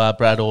into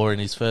Brad Orr in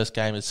his first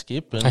game as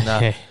skip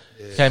and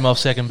came off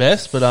second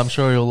best, but I'm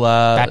sure he'll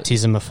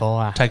baptism of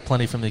fire. Take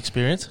plenty from the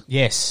experience.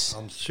 Yes.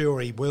 I'm sure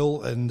he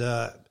will, and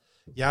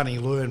you only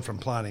learn from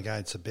playing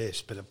against the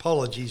best. But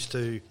apologies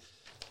to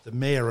the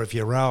Mayor of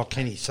Euroa,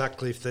 Kenny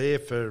Sutcliffe, there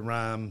for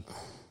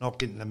not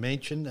getting a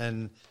mention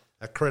and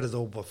a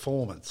creditable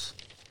performance.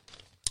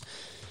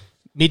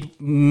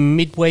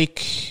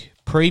 Midweek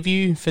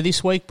preview for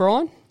this week,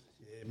 Brian?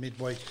 Yeah,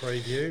 midweek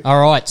preview. All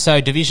right,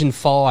 so Division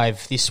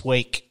 5 this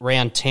week,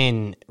 round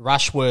 10.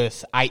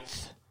 Rushworth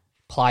 8th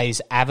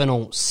plays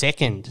Avenel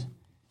 2nd.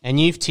 And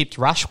you've tipped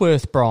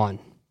Rushworth, Brian.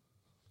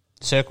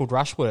 Circled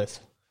Rushworth.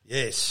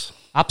 Yes.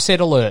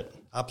 Upset alert.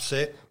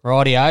 Upset.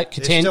 Rightio.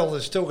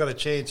 They've still got a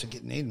chance of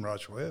getting in,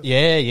 Rushworth.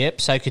 Yeah, yep.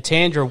 So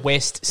Katandra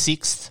West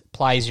 6th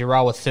plays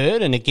Euroa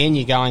 3rd, and again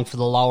you're going for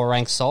the lower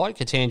ranked side,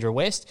 Katandra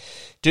West.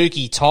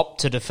 Dookie top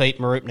to defeat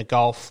Marupna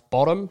Golf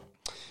bottom.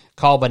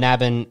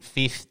 Colbernabin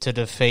 5th to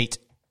defeat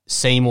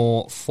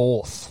Seymour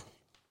 4th.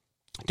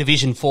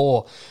 Division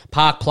 4,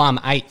 Park Plum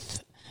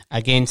 8th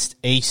against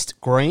East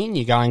Green.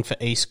 You're going for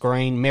East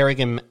Green.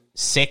 Merrigum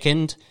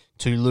 2nd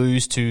to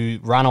lose to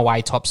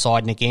runaway top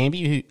side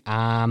Nagambie.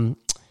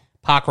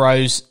 Park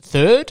Rose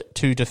 3rd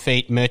to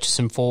defeat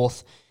Murchison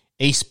 4th.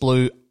 East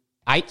Blue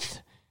 8th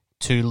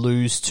to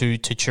lose to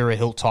Tatura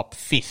Hilltop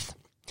 5th.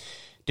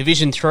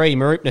 Division 3,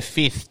 Marupna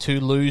 5th to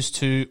lose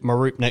to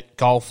Marupna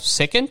Golf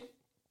 2nd.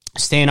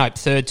 Stanhope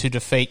 3rd to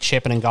defeat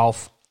Shepparton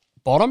Golf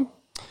bottom.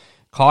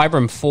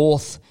 Kyabram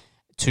 4th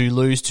to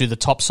lose to the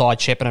top side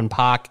Shepparton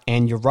Park.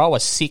 And Euroa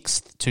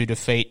 6th to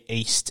defeat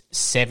East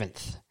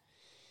 7th.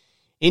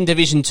 In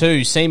Division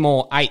 2,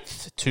 Seymour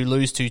 8th to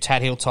lose to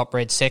Tat Hilltop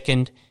Red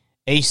 2nd.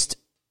 East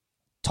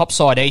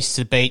Topside East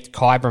to beat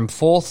Kyabram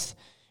 4th.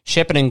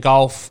 Shepparton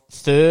Golf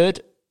 3rd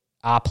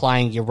are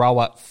playing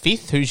Euroa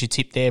 5th. Who's your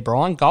tip there,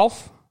 Brian?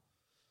 Golf?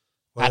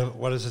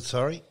 What is it,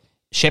 sorry?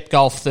 Shep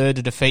Golf 3rd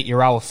to defeat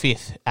Euroa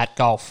 5th at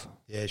Golf.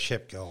 Yeah,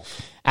 Shep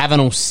Golf.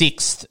 Avenel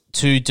 6th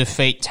to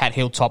defeat Tat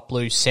Hilltop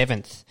Blue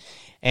 7th.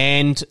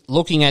 And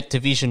looking at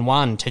Division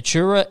 1,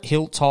 Tatura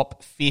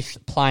Hilltop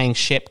 5th playing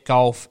Shep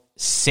Golf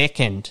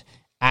 2nd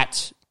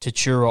at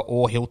Tatura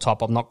or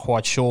Hilltop. I'm not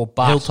quite sure.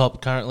 But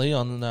Hilltop currently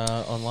on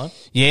online.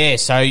 yeah,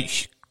 so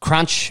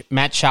crunch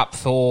matchup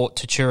for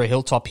Tatura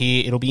Hilltop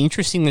here. It'll be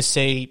interesting to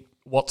see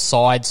what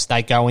sides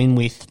they go in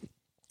with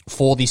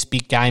for this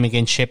big game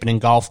against Shepparton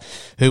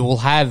Golf, who will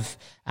have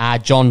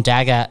John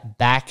Dagger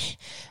back.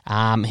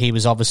 He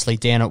was obviously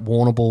down at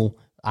Warrnambool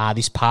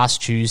this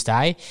past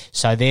Tuesday,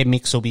 so their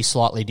mix will be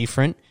slightly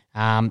different.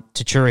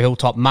 Tatura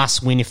Hilltop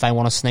must win if they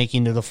want to sneak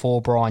into the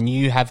 4, Brian.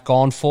 You have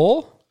gone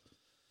for?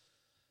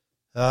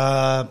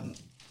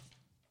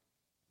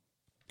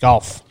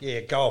 Golf.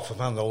 Yeah, Golf.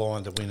 I've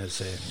underlined the winners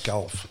there.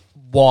 Golf.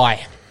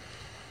 Why?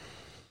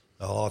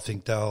 Oh, I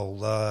think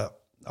they'll.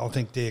 I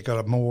think they've got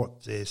a more.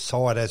 Their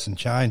side hasn't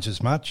changed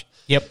as much.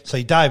 Yep.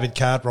 See, David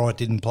Cartwright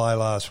didn't play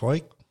last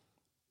week,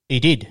 He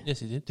did. Yes,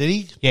 he did. did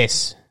he?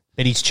 Yes.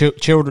 But his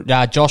children,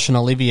 Josh and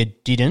Olivia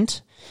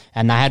didn't.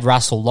 And they had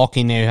Russell Locke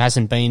in there, who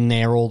hasn't been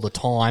there all the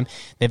time.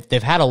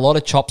 They've had a lot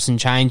of chops and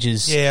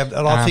changes. Yeah,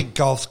 and I think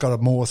Golf's got a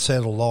more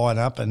settled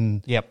lineup,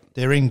 and Yep.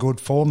 they're in good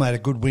form. They had a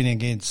good win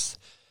against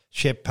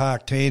Shep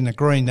Park 10. The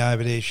green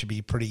over there should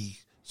be pretty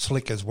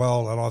slick as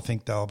well, and I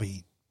think they'll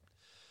be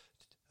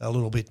a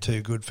little bit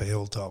too good for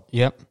Hilltop.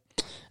 Yep.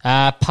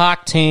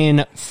 Park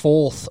 10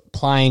 4th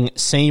playing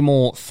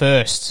Seymour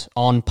 1st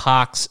on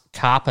Park's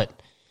carpet.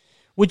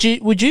 Would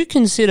you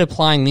consider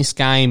playing this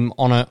game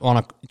on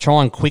a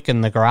try and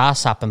quicken the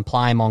grass up and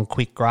play them on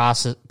quick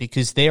grass,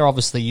 because they're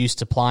obviously used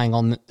to playing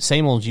on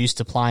Seymour's used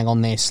to playing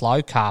on their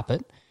slow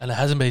carpet. And it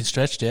hasn't been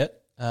stretched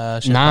yet.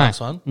 Shep No, Park's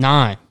one.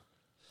 no.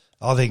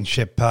 I think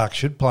Shep Park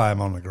should play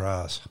them on the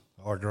grass.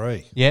 I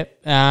agree.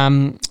 Yep.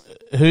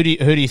 Who do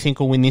you think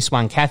will win this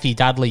one? Kathy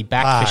Dudley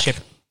back Park. for Shep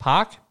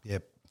Park.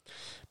 Yep.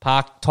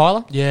 Park.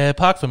 Tyler. Yeah,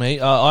 Park for me.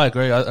 I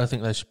agree. I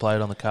think they should play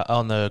it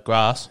on the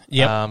grass.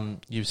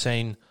 Yep. You've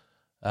seen,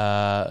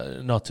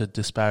 not to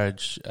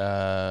disparage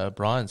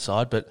Brian's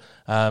side, but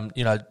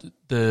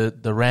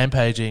the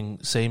rampaging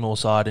Seymour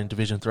side in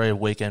Division 3 of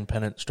Weekend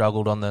Pennant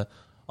struggled on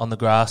the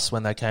grass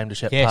when they came to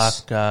Shep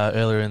Yes. Park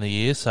earlier in the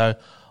year. So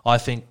I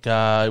think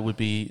it would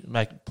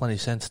make plenty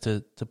of sense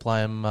to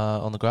play them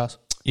on the grass.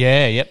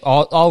 Yeah. Yep.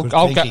 I'll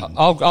thinking.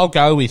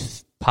 go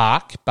with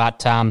Park,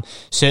 but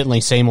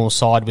certainly Seymour's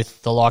side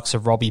with the likes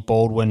of Robbie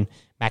Baldwin,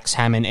 Max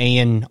Hammond,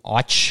 Ian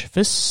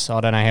Eichfuss.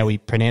 I don't know how we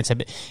pronounce it,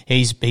 but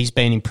he's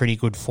been in pretty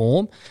good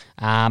form.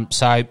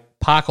 So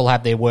Park will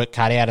have their work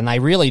cut out, and they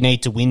really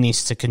need to win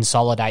this to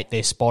consolidate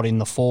their spot in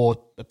the 4,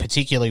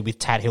 particularly with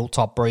Tat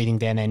Hilltop breathing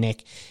down their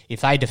neck.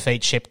 If they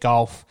defeat Shep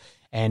Golf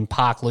and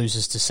Park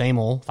loses to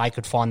Seymour, they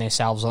could find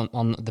themselves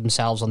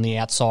on the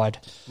outside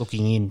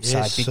looking in.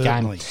 Yes, so big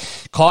certainly. game.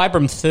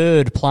 Kyabram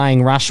 3rd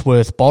playing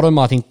Rushworth bottom.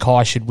 I think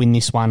Kai should win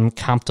this one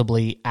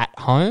comfortably at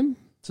home.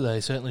 So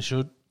they certainly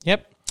should.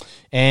 Yep.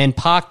 And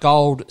Park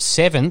Gold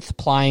 7th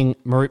playing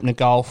Marupna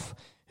Golf,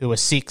 who are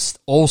 6th,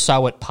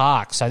 also at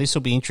Park. So this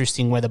will be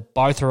interesting whether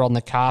both are on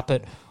the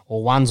carpet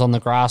or one's on the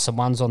grass and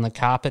one's on the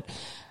carpet.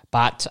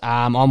 But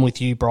I'm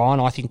with you, Brian.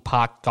 I think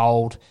Park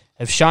Gold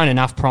have shown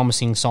enough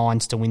promising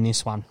signs to win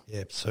this one.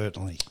 Yep,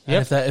 certainly.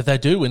 And if they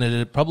do win it,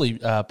 it probably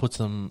puts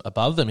them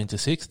above them into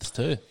 6th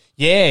too.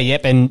 Yeah,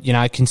 yep. And,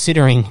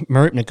 considering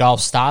Marupna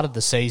Golf started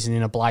the season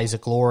in a blaze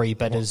of glory,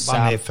 but as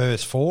Won their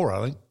first 4,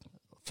 I think.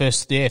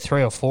 first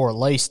 3 or 4 at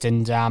least,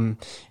 and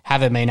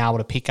haven't been able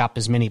to pick up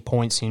as many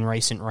points in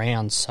recent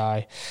rounds.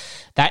 So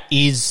that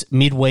is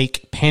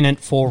midweek pennant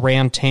for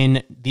round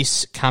 10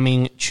 this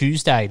coming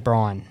Tuesday,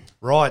 Brian.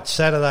 Right,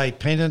 Saturday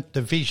pennant,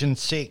 Division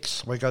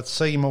 6. We got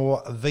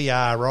Seymour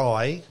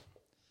VRI,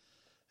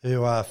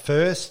 who are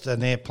first,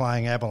 and they're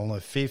playing Abilene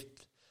 5th.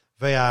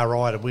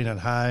 VRI to win at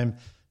home.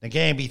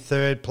 Nagambie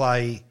 3rd,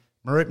 play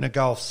Marupna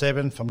Golf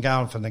 7th. I'm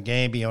going for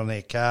Nagambie on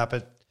their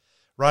carpet.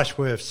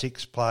 Rushworth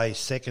 6th, play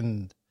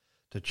 2nd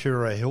to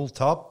Tatura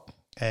Hilltop,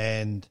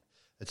 and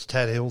it's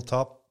Tat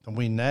Hilltop to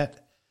win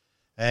that.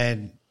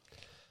 And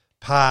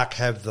Park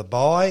have the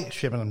bye,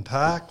 Shepparton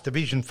Park.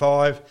 Division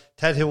 5,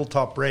 Tat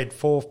Hilltop Red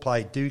 4th,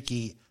 play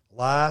Dookie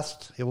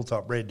last.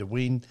 Hilltop Red to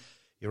win.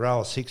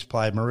 Euroa 6th,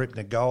 play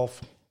Marupna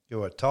Golf,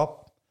 who are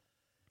top.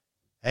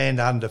 And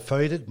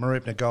undefeated,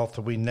 Marupna Golf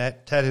to win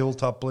that. Tat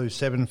Hilltop Blue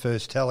 7,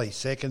 first Tally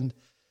 2nd.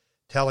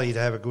 Tally to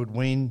have a good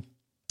win.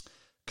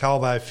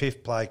 Colbo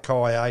 5th, play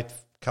Kai 8th.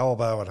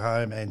 Colbo at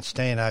home, and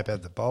Stanhope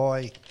at the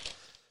bye.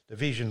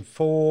 Division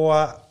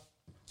 4,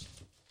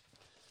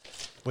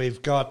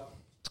 we've got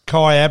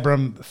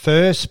Kyabram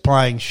first,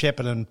 playing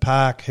Shepparton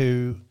Park,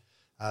 who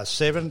are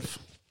 7th,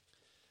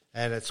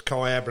 and it's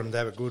Kyabram to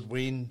have a good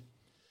win.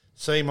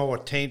 Seymour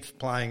 10th,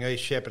 playing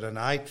East Shepparton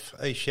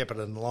 8th, East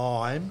Shepparton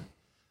Lime.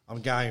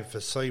 I'm going for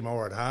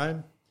Seymour at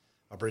home.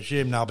 I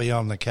presume they'll be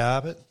on the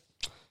carpet.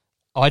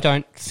 I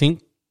don't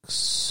think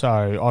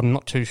so. I'm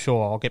not too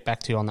sure. I'll get back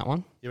to you on that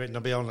one. You reckon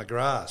they'll be on the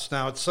grass?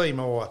 No, it's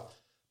Seymour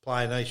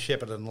playing East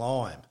Shepparton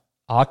Lime.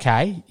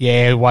 Okay.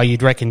 Yeah, well,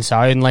 you'd reckon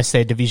so, unless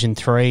they're Division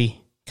 3.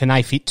 Can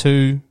they fit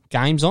 2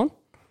 games on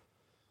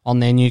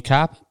their new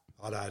carpet?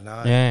 I don't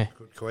know. Yeah.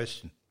 Good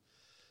question.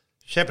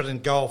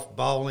 Shepparton Golf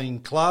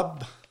Bowling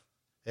Club.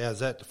 How's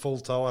that, the full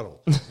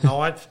title?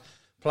 9th,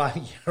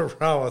 playing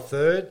Euroa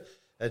 3rd.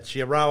 It's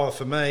Euroa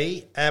for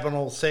me.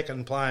 Avenel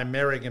 2nd, playing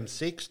Merringham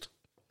 6th.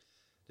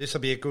 This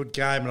will be a good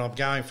game, and I'm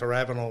going for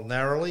Avenel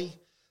narrowly.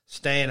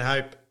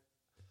 Stanhope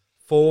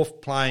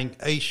 4th, playing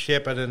East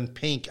Shepparton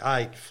Pink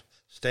 8th.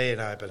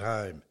 Stanhope at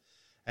home.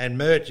 And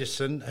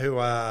Murchison, who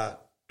are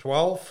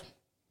 12th,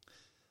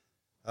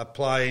 are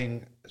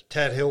playing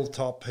Tat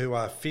Hilltop, who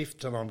are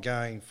 5th, and I'm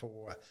going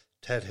for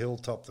Tat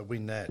Hilltop to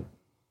win that.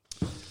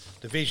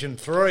 Division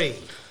 3,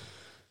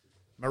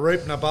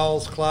 Maroopna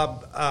Bowls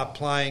Club are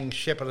playing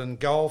Shepparton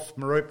Golf.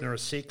 Maroopna are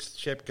 6th,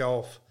 Shep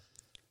Golf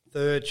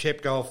 3rd,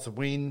 Shep Golf to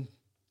win.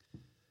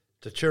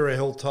 Tatura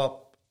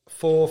Hilltop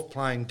 4th,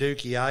 playing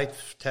Dookie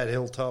 8th, Tat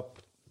Hilltop,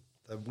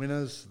 the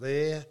winners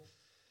there.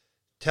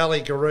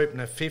 Tally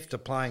Garoopna 5th are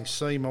playing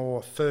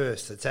Seymour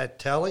 1st. It's at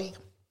Tally.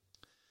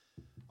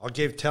 I'll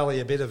give Tally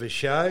a bit of a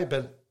show,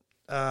 but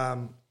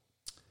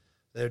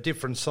they're a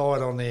different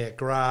side on their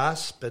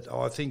grass, but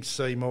I think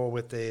Seymour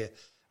with their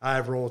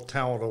overall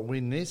talent will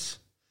win this.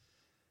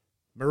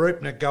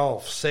 Maroopna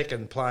Golf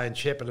 2nd, playing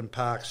Shepparton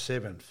Park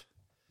 7th.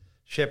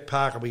 Shep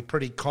Park will be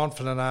pretty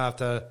confident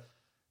after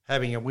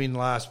having a win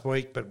last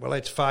week, but well,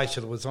 let's face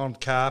it was on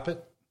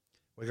carpet.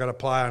 We've got to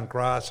play on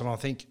grass, and I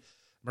think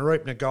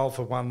Maroopna Golf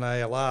have won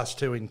their last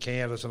 2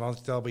 encounters, and I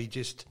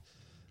think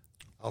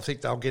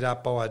they'll get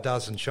up by a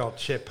dozen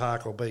shots. Shep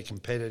Park will be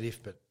competitive,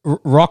 but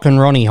Rock and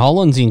Ronnie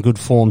Holland's in good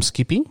form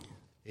skipping.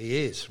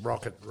 he is.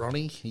 Rocket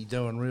Ronnie, he's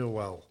doing real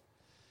well.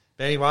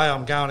 But anyway,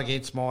 I'm going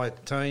against my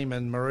team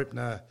and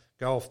Maroopna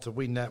Golf to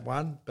win that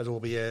one, but it'll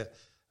be a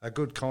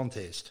good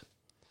contest.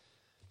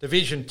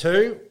 Division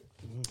 2,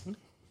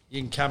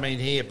 you can come in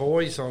here,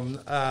 boys, on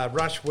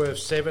Rushworth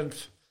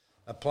 7th,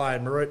 are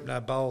playing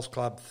Maroopna Bowls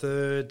Club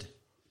 3rd.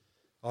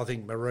 I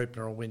think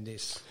Maroopna will win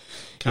this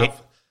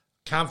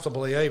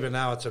comfortably, even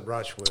though it's at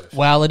Rushworth.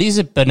 Well, it is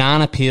a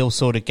banana peel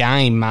sort of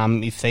game.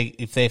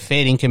 If they're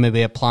fair income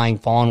about playing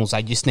finals,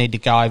 they just need to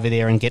go over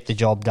there and get the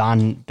job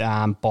done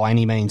by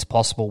any means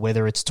possible,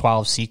 whether it's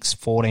 12-6,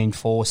 14-4,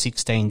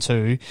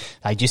 16-2.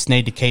 They just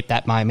need to keep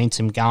that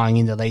momentum going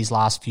into these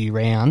last few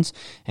rounds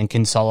and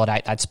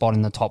consolidate that spot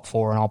in the top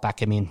 4, and I'll back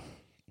them in.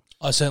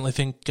 I certainly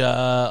think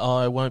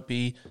I won't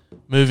be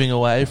moving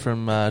away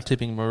from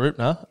tipping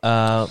Maroopna.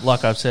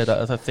 Like I've said,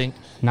 I think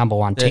number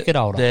 1 ticket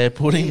holder. They're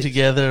putting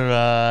together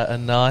a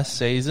nice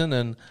season,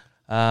 and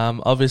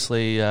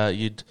obviously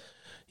you'd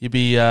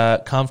be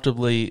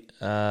comfortably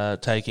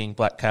taking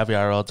Black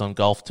Caviar odds on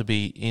Golf to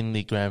be in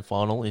the grand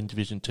final in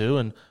Division 2,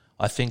 and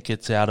I think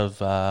it's out of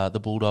the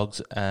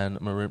Bulldogs and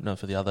Maroopna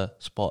for the other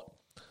spot.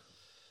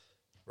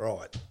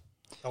 Right.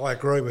 I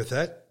agree with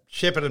that.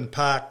 Shepparton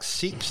Park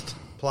 6th.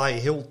 Play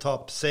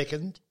Hilltop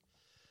 2nd.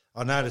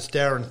 I noticed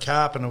Darren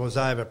Carpenter was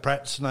over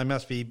practicing. They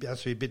must be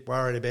a bit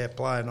worried about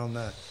playing on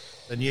the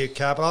new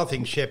carpet. I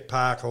think Shep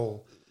Park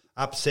will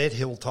upset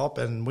Hilltop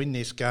and win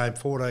this game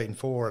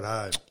 14-4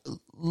 at home.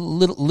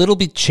 Little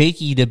bit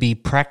cheeky to be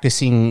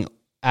practicing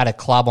at a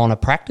club on a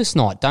practice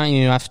night. Don't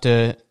you have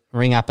to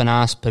ring up and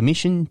ask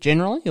permission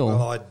generally? Or?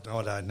 Well, I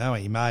don't know.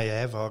 He may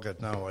have. I've got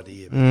no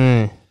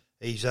idea.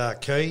 He's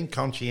keen,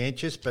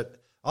 conscientious,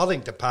 but I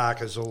think the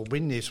Parkers will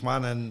win this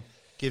one and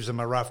gives them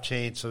a rough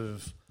chance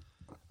of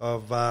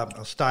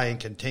staying in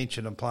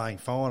contention and playing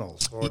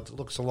finals. Or it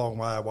looks a long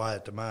way away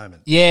at the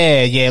moment.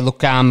 Yeah.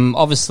 Look,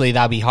 obviously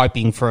they'll be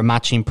hoping for a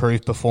much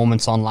improved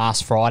performance on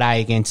last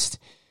Friday against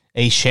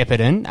East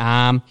Shepparton.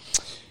 Tout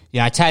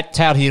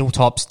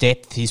Hilltop's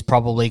depth is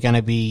probably going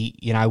to be,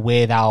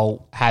 where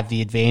they'll have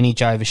the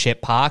advantage over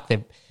Shep Park.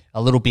 They're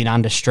a little bit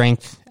under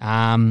strength,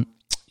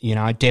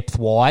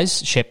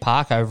 depth-wise, Shep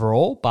Park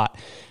overall, but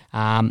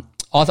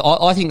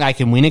I think they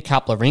can win a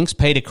couple of rings.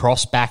 Peter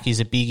Crossback is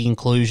a big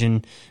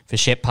inclusion for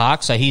Shep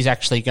Park, so he's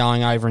actually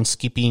going over and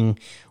skipping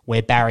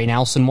where Barry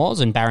Nelson was,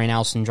 and Barry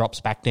Nelson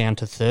drops back down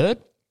to 3rd.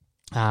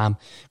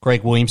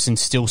 Greg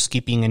Williamson's still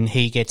skipping, and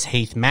he gets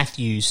Heath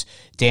Matthews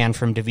down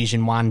from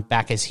Division 1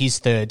 back as his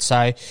 3rd.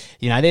 So,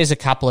 there's a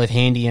couple of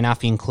handy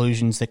enough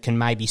inclusions that can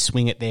maybe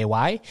swing it their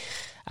way.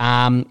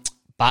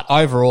 But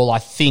overall, I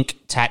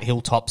think Tat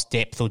Hilltop's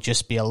depth will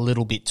just be a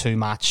little bit too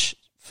much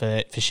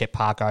for Shep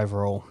Park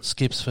overall.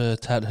 Skips for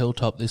Tat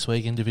Hilltop this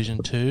week in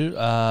Division 2.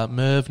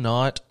 Merv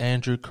Knight,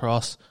 Andrew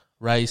Cross,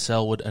 Ray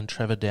Selwood and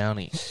Trevor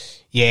Downey.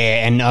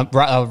 Yeah,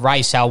 and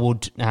Ray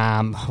Selwood,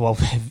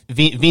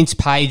 Vince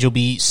Page will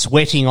be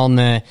sweating on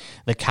the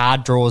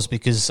card draws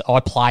because I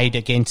played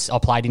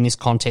in this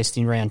contest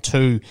in round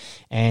 2,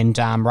 and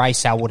Ray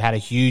Selwood had a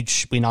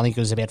huge win. I think it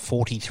was about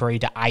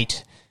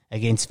 43-8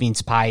 against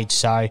Vince Page.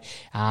 So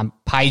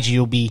Page,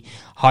 you'll be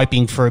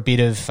hoping for a bit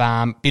of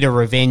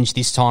revenge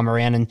this time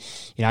around, and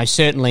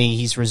certainly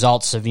his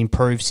results have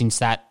improved since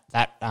that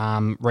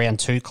round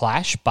 2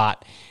 clash,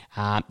 but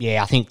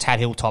I think Tad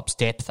Hilltop's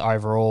depth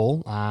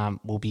overall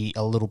will be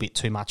a little bit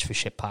too much for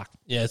Shep Park.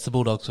 Yeah, it's the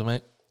Bulldogs for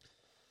me.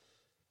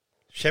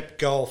 Shep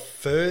Golf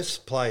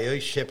first, play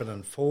East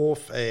Shepparton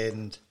fourth,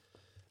 and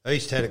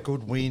East had a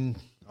good win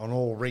on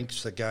all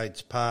rinks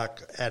against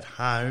Park at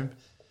home,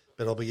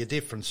 but it'll be a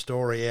different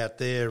story out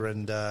there,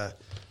 and I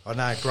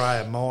know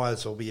Graham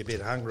Myers will be a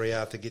bit hungry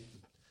after getting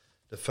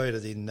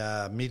defeated in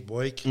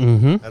midweek,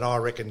 and I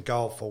reckon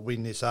Golf will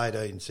win this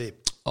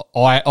 18-zip.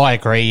 I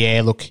agree,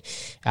 yeah. Look,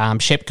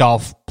 Shep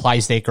Golf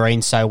plays their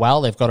greens so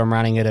well. They've got them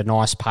running at a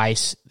nice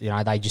pace.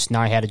 They just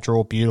know how to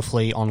draw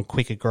beautifully on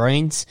quicker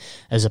greens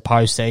as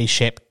opposed to East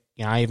Shep.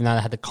 Even though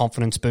they had the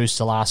confidence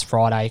booster last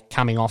Friday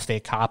coming off their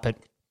carpet,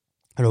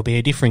 it'll be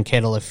a different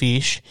kettle of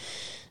fish.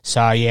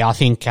 So, yeah, I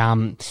think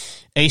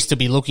East will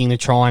be looking to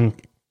try and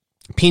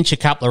pinch a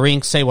couple of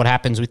rinks, see what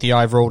happens with the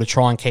overall to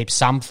try and keep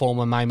some form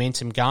of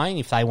momentum going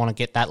if they want to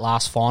get that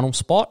last final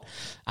spot.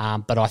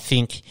 But I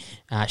think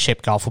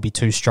Shep Golf will be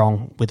too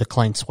strong with a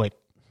clean sweep.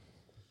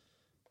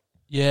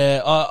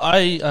 Yeah,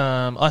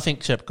 I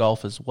think Shep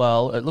Golf as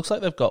well. It looks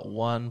like they've got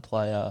one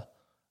player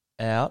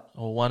out,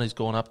 or one who's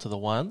gone up to the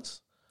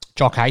ones.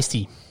 Jock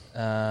Hasty.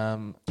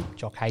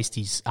 Jock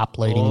Hasty's up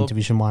leading in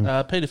Division 1.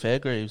 Peter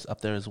Fairgreaves up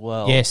there as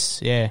well.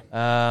 Yes, yeah.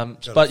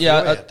 But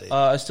yeah,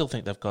 I still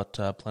think they've got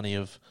plenty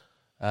of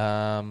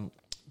power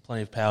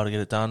to get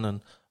it done,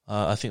 and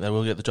I think they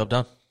will get the job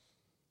done.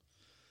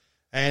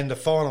 And the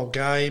final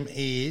game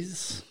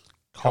is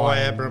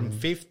Kyabram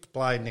 5th,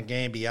 playing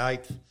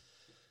Nagambie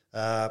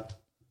 8th.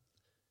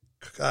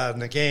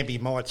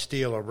 Nagambie might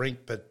steal a rink,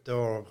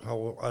 or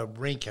a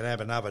rink and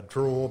have another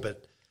draw,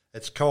 but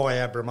it's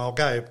Kyabram. I'll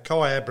go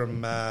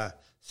Kyabram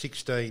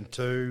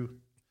 16-2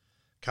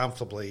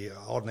 comfortably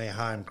on their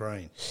home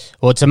green.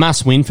 Well, it's a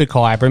must-win for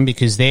Kyabram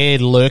because they're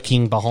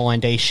lurking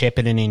behind East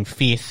Shepparton in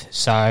 5th,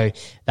 so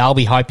they'll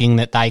be hoping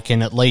that they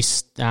can at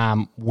least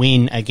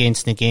win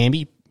against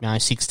Nagambie,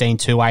 16-2,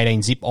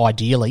 18-zip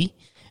ideally,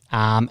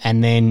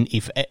 and then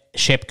if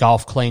Shep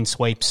Golf clean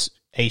sweeps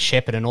East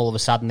Shepparton, all of a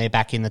sudden they're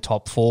back in the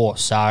top 4,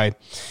 so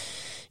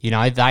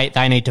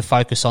they need to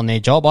focus on their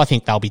job. I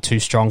think they'll be too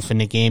strong for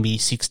Nagambie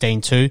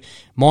 16-2.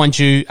 Mind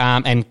you,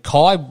 and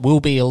Kai will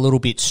be a little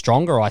bit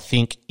stronger, I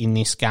think, in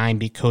this game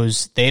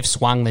because they've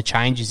swung the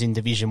changes in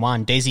Division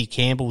 1. Desi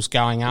Campbell's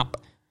going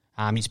up.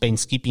 He's been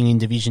skipping in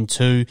Division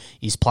 2.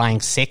 He's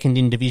playing second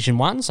in Division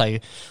 1, so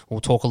we'll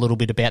talk a little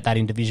bit about that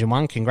in Division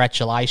 1.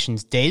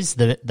 Congratulations, Des,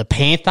 the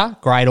Panther,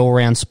 great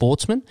all-round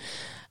sportsman.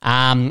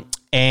 And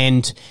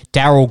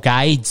Daryl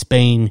Gade's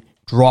been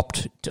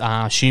dropped,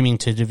 assuming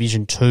to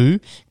Division 2.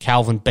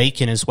 Calvin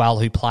Beacon as well,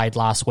 who played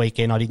last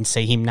weekend. I didn't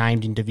see him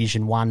named in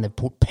Division 1. They've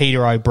put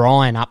Peter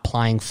O'Brien up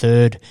playing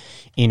third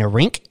in a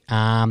rink.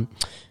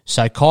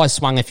 So Kai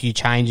swung a few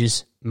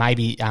changes.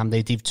 Maybe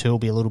their Div 2 will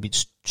be a little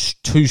bit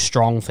too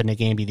strong for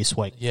Nagambie this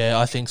week. Yeah,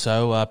 I think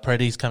so.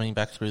 Preddy's coming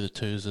back through the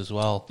 2s as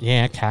well.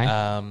 Yeah,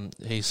 okay.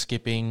 He's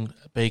skipping,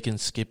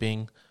 Beacon's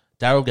skipping.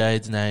 Daryl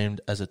Gade's named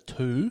as a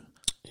 2.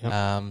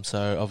 Yep.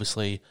 So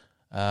obviously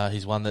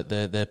he's one that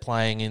they're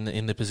playing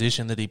in the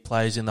position that he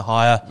plays in the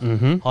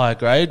higher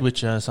grade,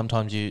 which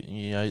sometimes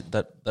you know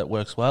that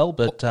works well.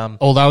 But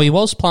although he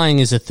was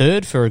playing as a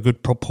 3rd for a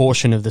good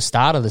proportion of the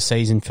start of the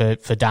season for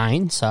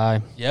Dane,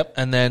 so yep.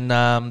 And then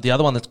the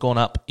other one that's gone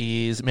up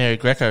is Mary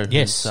Greco,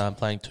 yes, who's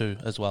playing 2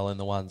 as well in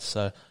the 1s.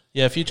 So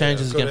yeah, a few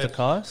changes again for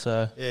Kai.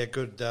 So yeah,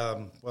 good.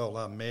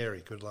 Well,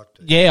 Mary, good luck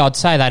to you. Yeah, I'd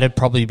say that'd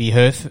probably be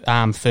her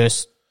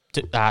first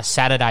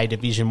Saturday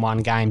Division 1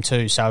 game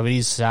too. So it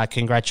is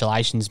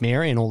congratulations,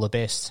 Mary, and all the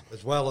best.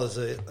 As well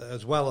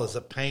as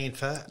a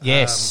Panther.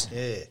 Yes.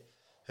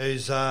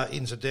 Who's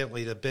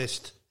incidentally the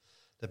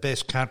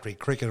best country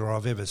cricketer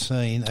I've ever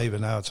seen,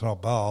 even though it's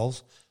not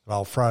bowls. But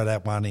I'll throw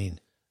that one in.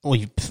 Well,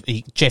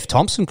 Jeff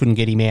Thompson couldn't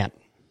get him out.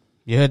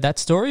 You heard that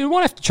story? We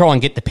might have to try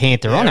and get the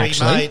Panther on,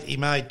 actually. He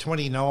made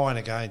 29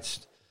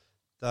 against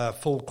the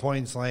full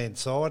Queensland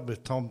side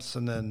with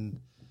Thompson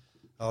and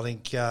I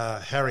think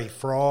Harry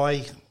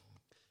Fry,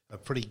 a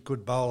pretty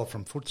good bowler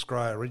from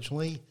Footscray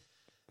originally,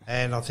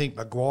 and I think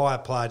Maguire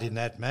played in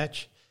that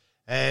match.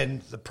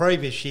 And the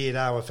previous year,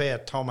 though,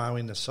 without Tomo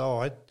in the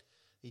side,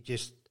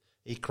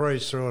 he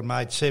cruised through and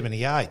made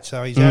 78.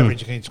 So his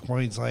average against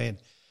Queensland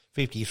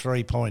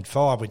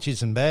 53.5, which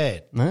isn't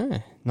bad.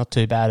 No, not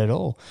too bad at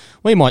all.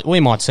 We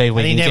might see if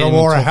we can he get never him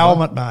wore a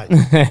helmet, mate.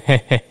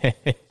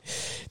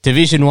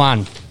 Division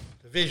 1.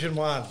 Division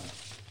 1.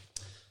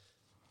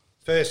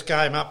 First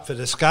game up for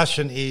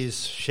discussion is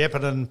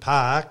Shepparton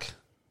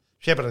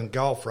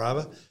Golf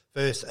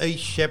versus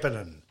East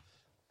Shepparton.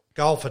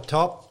 Golf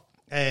atop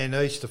and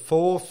East to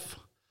 4th.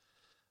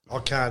 I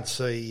can't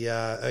see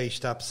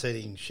East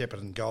upsetting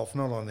Shepparton Golf,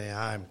 not on their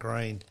home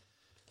green.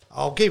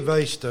 I'll give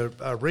East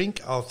a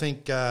rink. I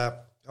think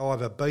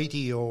either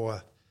Beattie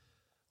or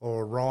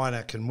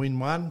Reiner can win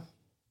one.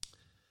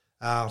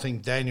 I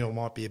think Daniel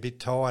might be a bit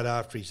tired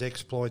after his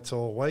exploits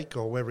all week,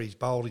 or whether he's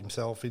bowled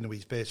himself into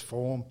his best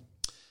form.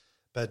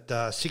 But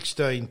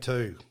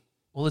 16-2.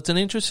 Well, it's an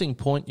interesting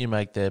point you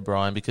make there,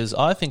 Brian, because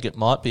I think it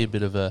might be a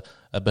bit of a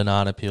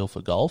banana peel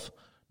for Golf.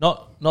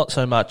 Not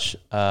so much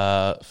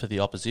for the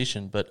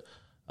opposition, but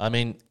I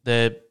mean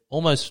they're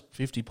almost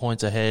 50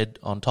 points ahead,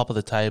 on top of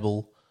the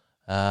table.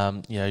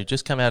 You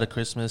just come out of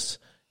Christmas.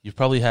 You've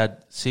probably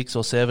had 6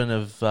 or 7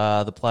 of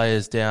the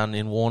players down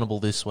in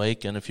Warrnambool this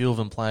week, and a few of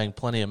them playing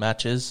plenty of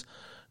matches.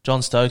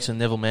 John Stokes and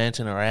Neville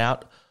Manton are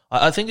out.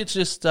 I think it's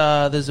just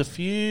there's a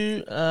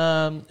few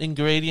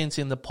ingredients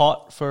in the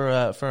pot for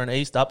an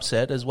East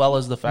upset, as well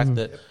as the fact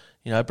that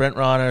Brent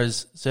Reiner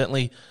is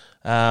certainly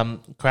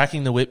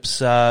cracking the whips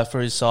for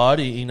his side.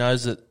 He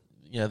knows that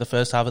the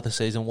first half of the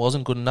season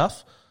wasn't good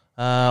enough.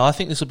 I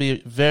think this will be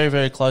a very,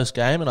 very close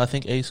game, and I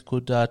think East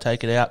could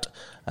take it out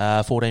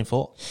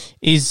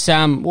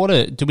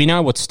 14-4. Do we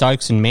know what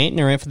Stokes and Manton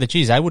are out for the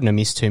G's? They wouldn't have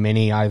missed too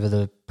many over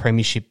the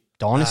Premiership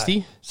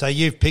dynasty. So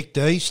you've picked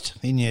East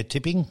in your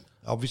tipping,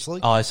 obviously.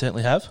 Oh, I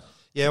certainly have.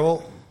 Yeah,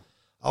 well,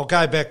 I'll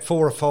go back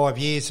 4 or 5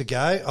 years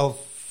ago.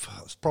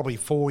 It's probably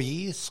 4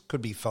 years,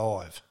 could be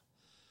 5.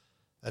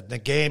 At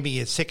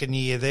Nagambie, second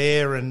year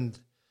there, and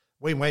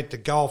we went to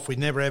golf. We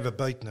never ever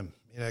beaten them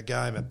in a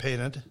game of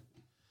pennant.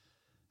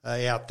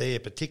 Out there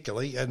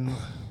particularly, and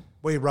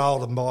we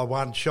rolled them by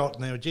 1 shot,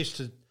 and they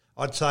were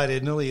I'd say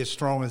they're nearly as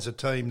strong as the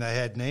team they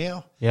had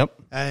now. Yep.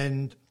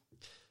 And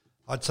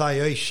I'd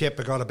say East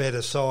Shepherd got a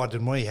better side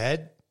than we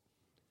had,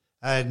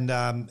 and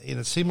in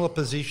a similar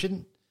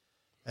position.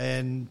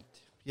 And,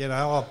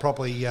 I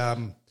probably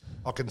I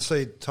can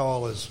see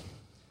Tyler's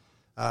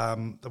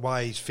the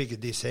way he's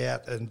figured this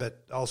out,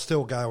 but I'll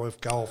still go with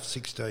golf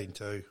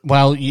 16-2.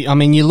 Well,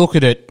 you look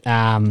at it.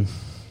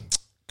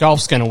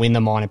 Golf's going to win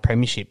the minor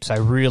premiership,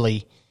 so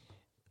really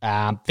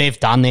they've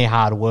done their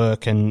hard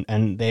work, and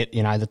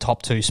the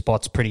top 2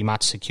 spots pretty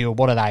much secure.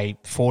 What are they,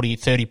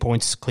 30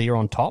 points clear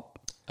on top?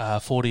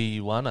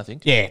 41, I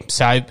think. Yeah,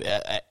 so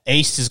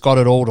East has got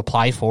it all to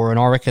play for, and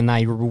I reckon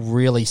they will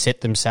really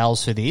set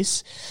themselves for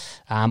this.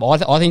 I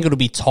think it'll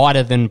be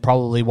tighter than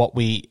probably what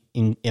we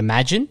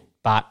imagine,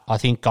 but I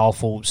think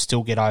Golf will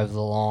still get over the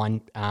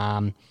line.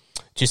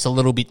 Just a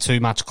little bit too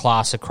much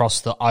class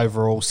across the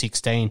overall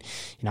 16.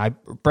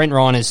 Brent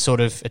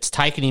Reiner's it's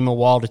taken him a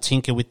while to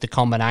tinker with the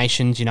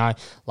combinations.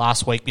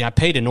 Last week,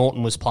 Peter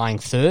Norton was playing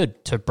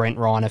third to Brent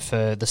Reiner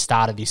for the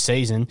start of this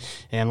season,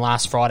 and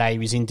last Friday he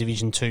was in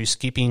Division 2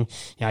 skipping.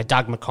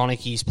 Doug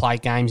McConaughey's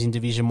played games in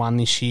Division 1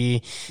 this year.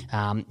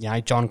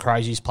 John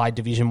Crosie's played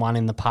Division 1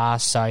 in the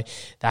past, so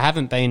they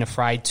haven't been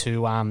afraid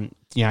to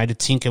to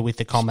tinker with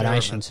the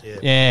combinations.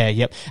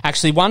 Yep.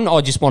 Actually, one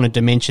I just wanted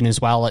to mention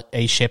as well at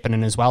East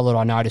Shepparton as well that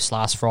I noticed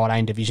last Friday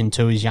in Division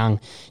 2 is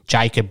young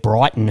Jacob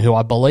Brighton, who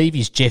I believe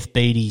is Jeff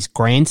Beattie's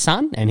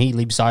grandson, and he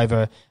lives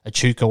over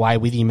Echuca way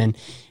with him, and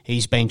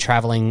he's been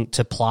travelling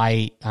to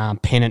play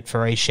pennant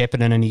for East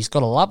Shepparton, and he's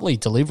got a lovely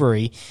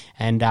delivery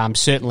and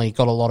certainly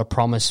got a lot of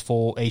promise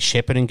for East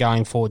Shepparton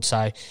going forward.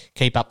 So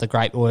keep up the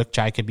great work,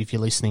 Jacob, if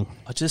you're listening.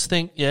 I just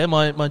think,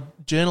 my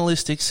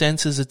journalistic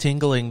senses are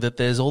tingling that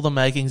there's all the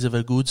makings of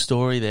a good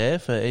story there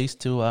for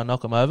East to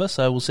knock them over.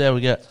 So we'll see how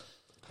we get.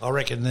 I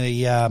reckon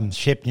the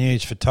Shep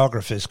News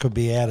photographers could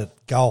be out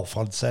at golf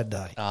on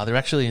Saturday. They're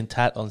actually in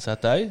Tat on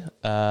Saturday.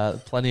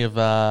 Plenty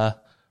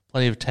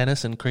of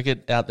tennis and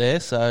cricket out there,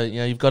 so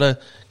you've got to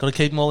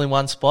keep them all in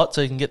one spot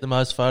so you can get the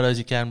most photos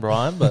you can,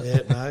 Brian.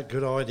 But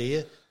good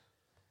idea.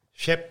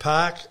 Shep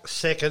Park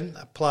second,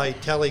 play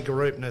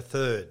Tallygaroopna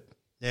third.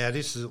 Now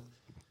this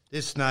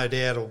no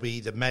doubt will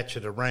be the match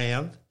of the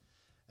round.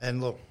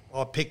 And look,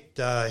 I picked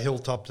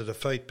Hilltop to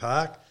defeat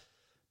Park,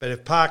 but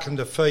if Park can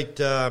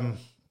defeat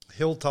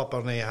Hilltop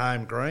on their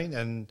home green,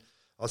 and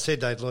I said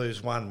they'd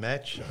lose one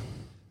match,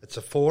 it's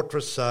a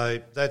fortress,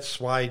 so that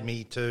swayed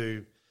me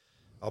to.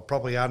 I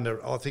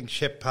think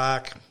Shep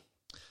Park,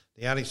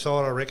 the only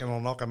side I reckon will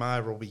knock them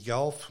over will be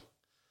Golf.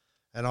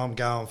 And I'm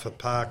going for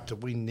Park to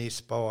win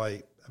this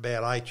by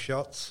about 8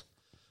 shots,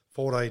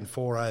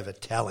 14-4 over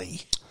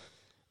Tally.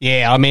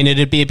 Yeah,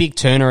 it'd be a big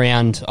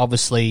turnaround,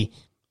 obviously,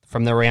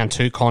 from the round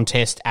 2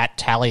 contest at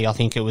Tally. I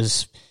think it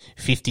was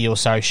 50 or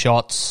so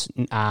shots,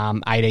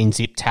 18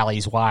 zip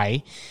Tally's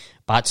way.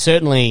 But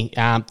certainly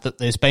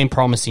there's been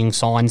promising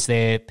signs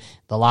there.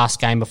 The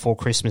last game before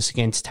Christmas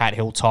against Tat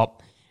Hilltop,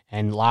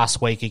 and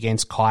last week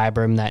against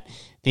Kyabram, that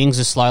things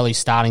are slowly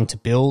starting to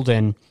build,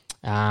 and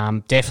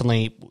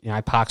definitely,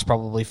 Park's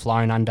probably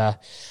flown under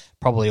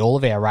probably all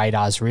of our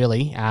radars,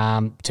 really,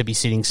 to be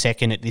sitting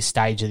second at this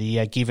stage of the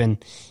year, given,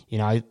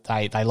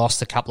 they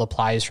lost a couple of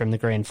players from the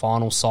grand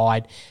final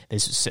side.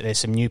 There's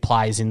some new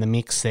players in the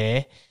mix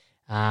there.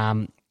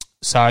 I'm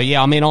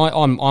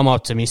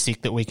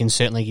optimistic that we can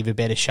certainly give a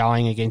better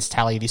showing against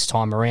Tally this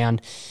time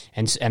around,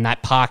 and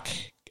that Park.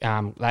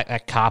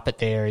 That carpet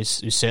there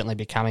is certainly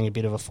becoming a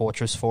bit of a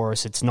fortress for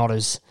us. It's not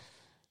as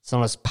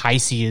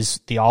pacey as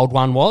the old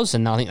one was,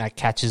 and I think that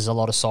catches a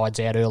lot of sides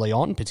out early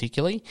on,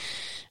 particularly.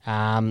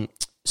 I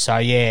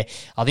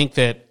think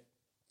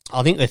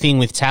the thing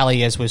with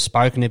Tally, as we've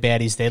spoken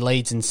about, is their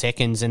leads and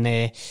seconds, and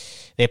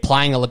they're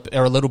playing a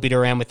little bit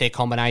around with their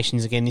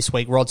combinations again this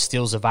week. Rod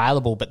Still's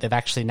available, but they've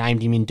actually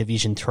named him in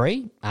Division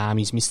 3.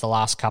 He's missed the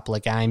last couple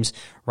of games.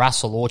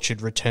 Russell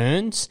Orchard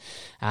returns.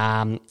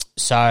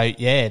 So,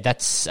 yeah,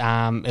 that's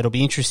it'll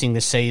be interesting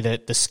to see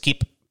the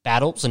skip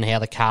battles and how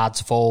the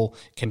cards fall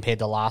compared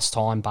to last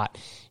time. But,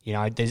 you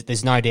know,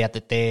 there's no doubt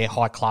that they're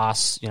high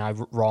class, you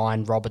know,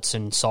 Ryan,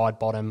 Robertson,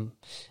 Sidebottom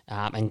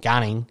and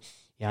Gunning.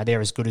 You know,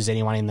 they're as good as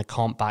anyone in the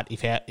comp, but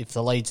if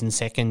the leads and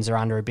seconds are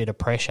under a bit of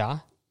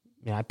pressure,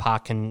 you know,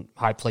 Park can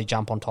hopefully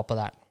jump on top of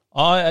that.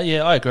 I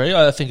agree.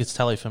 I think it's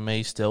tally for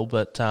me still,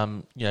 but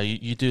you know,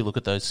 you do look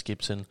at those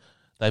skips and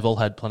they've all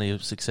had plenty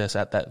of success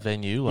at that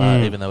venue,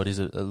 even though it is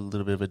a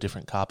little bit of a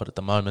different carpet at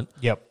the moment.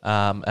 Yep.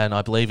 And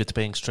I believe it's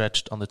being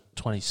stretched on the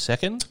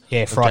 22nd.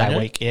 Yeah, Friday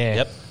January. week. Yeah.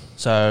 Yep.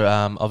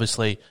 So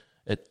obviously,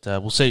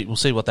 we'll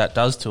see what that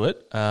does to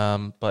it.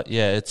 But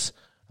yeah, it's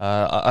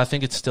I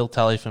think it's still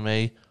tally for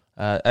me.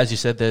 As you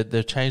said,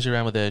 they've changed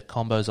around with their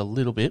combos a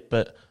little bit,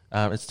 but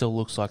it still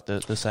looks like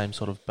the same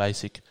sort of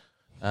basic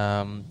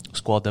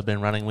squad they've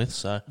been running with.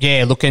 So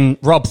yeah, look, and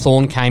Rob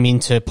Thorne came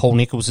into Paul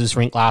Nicholls'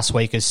 rink last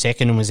week as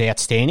second and was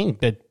outstanding,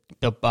 but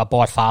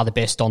by far the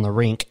best on the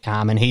rink,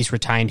 and he's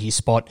retained his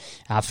spot.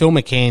 Phil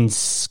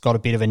McCann's got a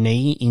bit of a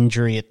knee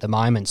injury at the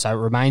moment, so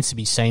it remains to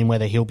be seen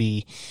whether he'll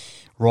be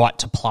right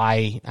to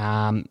play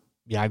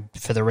you know,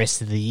 for the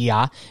rest of the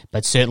year.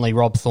 But certainly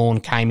Rob Thorne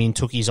came in,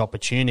 took his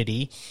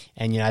opportunity,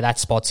 and, you know, that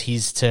spot's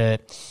his to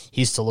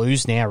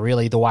lose now,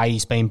 really, the way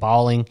he's been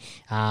bowling.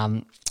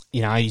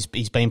 You know, he's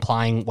been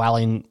playing well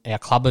in our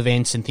club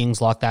events and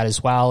things like that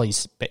as well.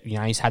 He's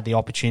had the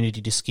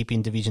opportunity to skip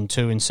in Division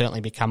 2 and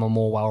certainly become a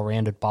more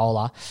well-rounded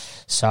bowler.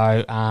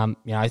 So,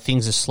 you know,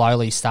 things are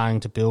slowly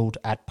starting to build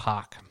at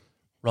Park.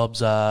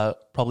 Rob's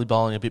probably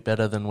bowling a bit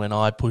better than when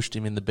I pushed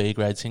him in the B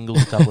grade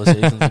singles a couple of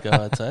seasons ago,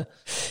 I'd say.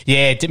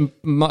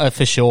 Yeah,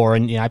 for sure.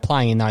 And, you know,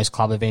 playing in those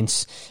club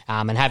events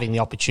and having the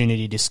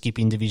opportunity to skip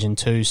in Division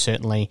 2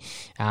 certainly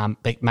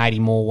made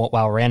him more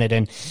well-rounded.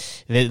 And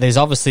there's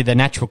obviously the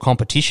natural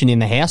competition in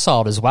the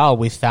household as well,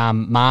 with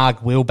Marg,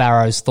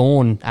 Wheelbarrows,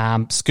 Thorne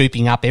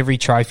scooping up every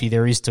trophy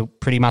there is to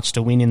pretty much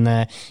to win in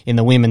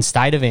the women's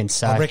state events.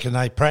 So I reckon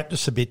they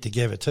practice a bit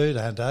together too,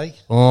 don't they?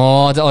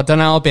 Oh, I don't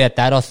know about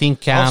that. I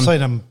think I've seen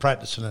them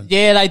practicing.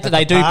 Yeah,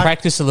 they do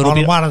practice a little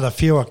bit. On one of the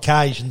few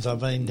occasions I've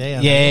been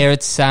down. Yeah,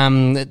 it's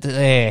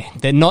they're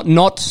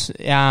not.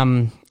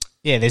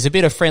 There's a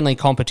bit of friendly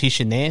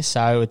competition there,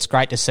 so it's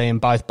great to see them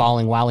both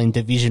bowling well in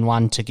Division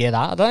 1 together.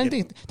 I don't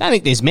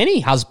think there's many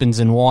husbands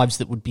and wives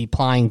that would be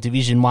playing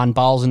Division 1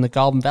 bowls in the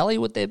Golden Valley,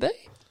 would there be?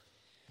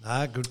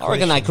 No, good question. I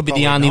reckon they could be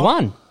the only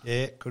one. Yeah,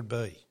 it could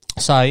be.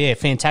 So, yeah,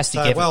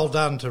 fantastic effort. Well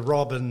done to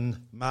Rob and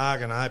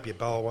Marg, and I hope you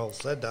bowl well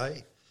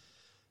Saturday.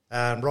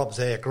 Rob's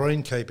our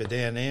greenkeeper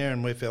down there,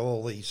 and with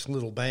all these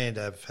little band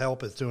of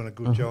helpers doing a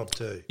good job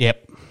too.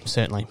 Yep,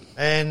 certainly.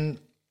 And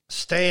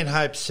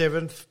Stanhope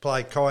 7th,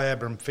 play Kai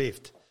Abram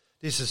 5th.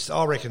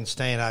 I reckon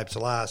Stanhope's the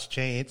last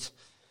chance.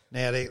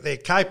 Now, they're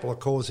capable of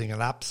causing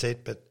an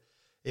upset, but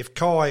if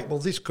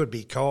this could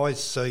be Kai's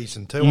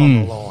season too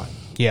on the line.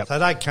 Yep. So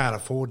they can't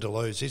afford to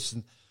lose this.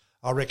 And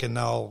I reckon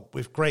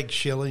with Greg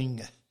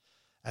Schilling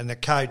and the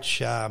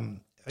coach,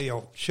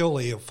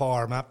 surely he'll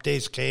fire him up.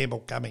 Des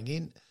Campbell coming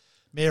in.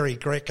 Mary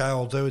Greco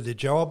will do the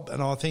job,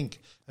 and I think,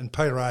 and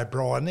Peter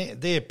O'Brien,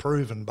 they're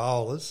proven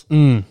bowlers.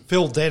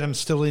 Phil Denham's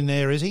still in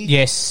there, is he?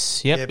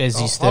 Yes, yep. As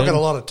he's I've got a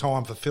lot of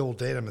time for Phil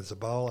Denham as a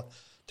bowler.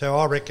 So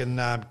I reckon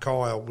Kai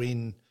will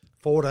win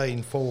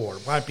 14-4.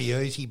 It won't be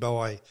easy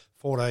by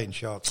 14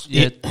 shots.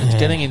 Yeah, it's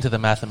getting into the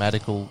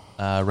mathematical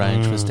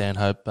range for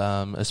Stanhope,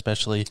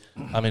 especially.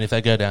 I mean, if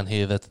they go down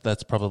here,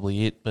 that's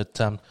probably it. But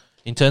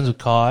in terms of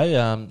Kai,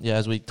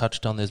 as we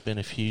touched on, there's been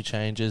a few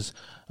changes.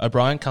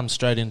 O'Brien comes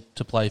straight in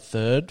to play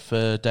third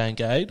for Dan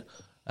Gade,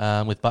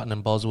 with Button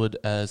and Boswood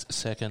as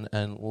second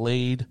and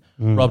lead.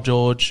 Rob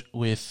George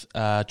with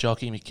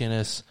Jockey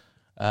McInnes,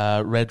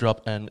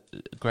 Redrop and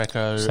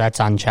Greco. So that's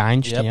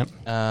unchanged, yep.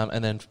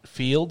 And then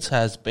Fields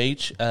has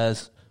Beach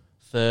as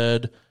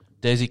third,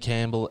 Desi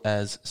Campbell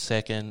as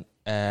second,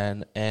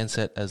 and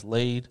Ansett as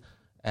lead,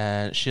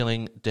 and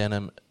Schilling,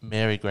 Denham,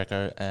 Mary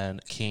Greco,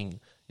 and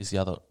King is the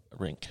other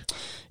rink.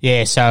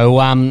 Yeah,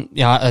 so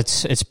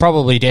it's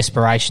probably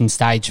desperation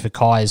stage for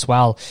Kai as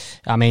well.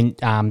 I mean,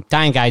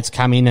 Dane Gates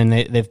come in and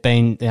they've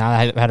been they've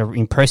had an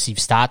impressive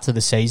start to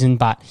the season,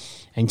 but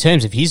in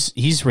terms of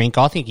his rink,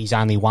 I think he's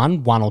only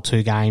won 1 or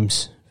 2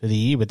 games for the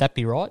year. Would that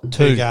be right?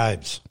 2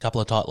 games. A couple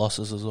of tight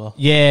losses as well.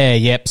 Yeah,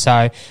 yep.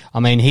 So, I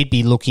mean, he'd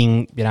be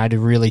looking, to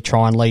really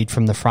try and lead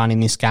from the front in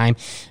this game.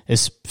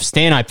 As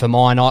Stanhope for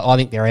mine, I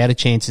think they're out of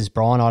chances,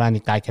 Brian. I don't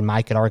think they can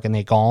make it. I reckon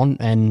they're gone.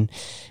 And,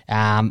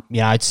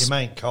 it's... You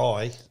mean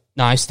Kai?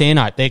 No,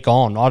 Stanhope, they're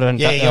gone. I don't.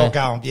 Yeah, you're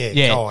going.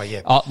 Yeah, Kai.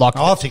 Yeah.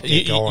 I think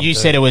they're gone. You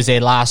said it was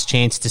their last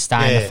chance to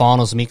stay in the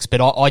finals mix,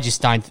 but I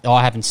just don't.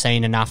 I haven't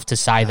seen enough to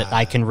say that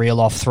they can reel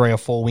off 3 or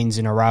 4 wins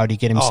in a row to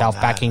get himself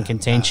back in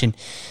contention.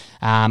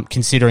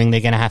 considering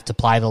they're going to have to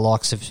play the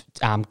likes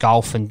of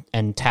Golf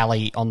and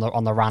Tally on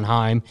the run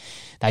home.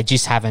 They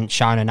just haven't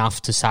shown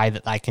enough to say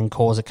that they can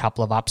cause a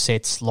couple of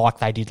upsets like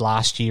they did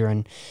last year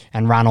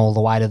and run all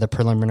the way to the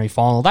preliminary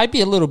final. They'd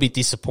be a little bit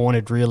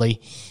disappointed,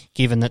 really,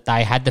 given that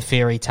they had the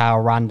fairy tale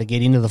run to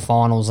get into the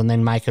finals and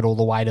then make it all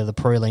the way to the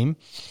prelim.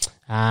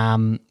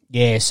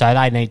 So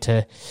they need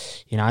to,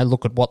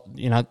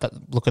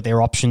 look at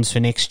their options for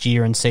next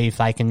year and see if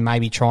they can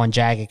maybe try and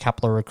jag a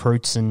couple of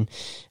recruits and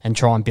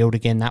try and build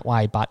again that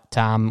way. But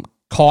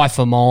Kai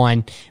for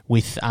mine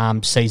with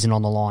season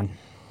on the line.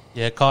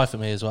 Yeah, Kai for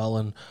me as well,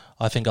 and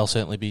I think I'll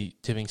certainly be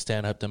tipping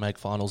Stanhope to make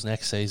finals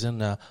next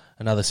season.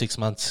 Another 6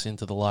 months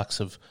into the likes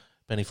of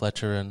Benny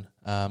Fletcher and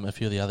a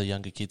few of the other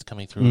younger kids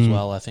coming through as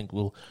well, I think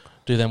will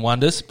do them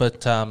wonders.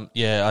 But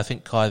I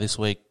think Kai this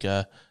week,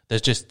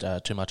 there's just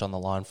too much on the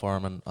line for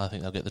him, and I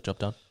think they'll get the job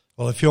done.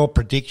 Well, if your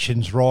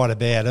prediction's right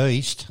about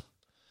East,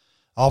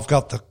 I've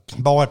got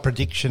my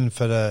prediction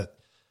for the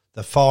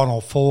Final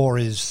Four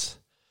is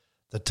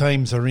the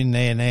teams are in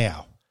there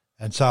now.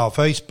 And so if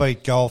East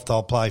beat Golf,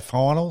 they'll play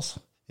finals.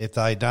 If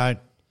they don't,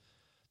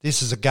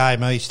 this is a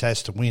game East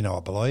has to win, I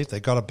believe.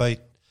 They've got to beat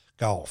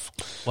Golf.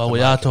 Well,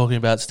 we are talking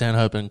about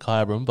Stanhope and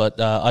Kyabram, but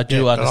I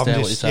do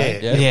understand what you're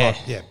saying.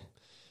 Yeah.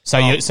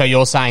 So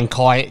you're saying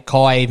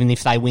Kai, even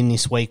if they win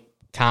this week,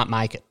 can't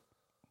make it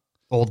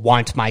or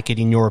won't make it,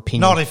 in your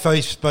opinion? Not if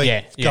East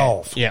beat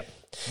Golf. Yeah.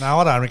 No,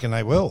 I don't reckon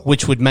they will.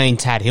 Which would mean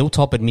Tad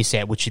Hilltop would miss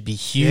out, which would be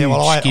huge. Yeah,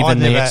 well,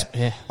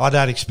 I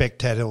don't expect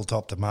Tad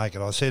Hilltop to make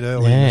it. I said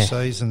earlier in the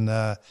season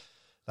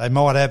they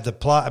might have the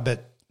play,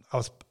 but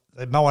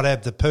they might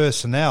have the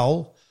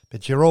personnel,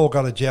 but you're all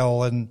got to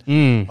gel. And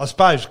I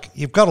suppose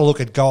you've got to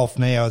look at Golf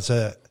now as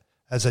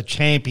a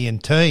champion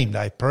team.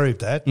 They've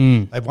proved that.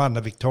 They've won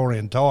the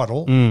Victorian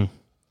title.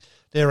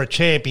 They're a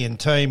champion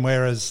team,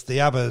 whereas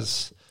the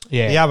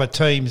other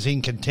teams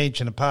in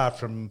contention, apart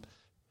from,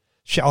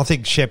 I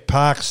think Shep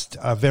Park's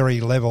a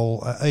very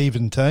level,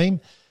 even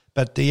team.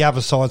 But the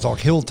other sides like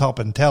Hilltop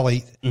and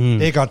Tally,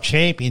 they've got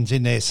champions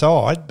in their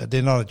side, but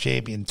they're not a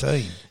champion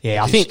team.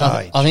 Yeah, I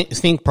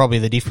think probably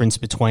the difference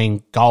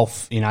between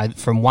Golf,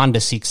 from 1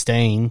 to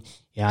 16,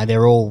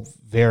 they're all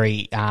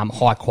very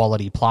high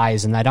quality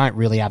players, and they don't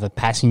really have a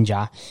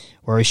passenger.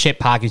 Whereas Shep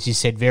Park, as you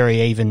said,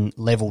 very even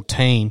level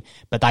team,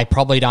 but they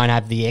probably don't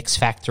have the X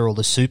factor or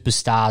the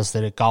superstars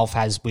that a Golf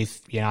has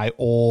with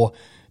Orr,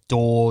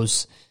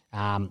 Dawes,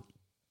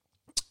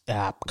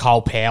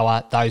 Cole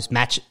Power, those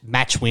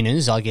match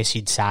winners, I guess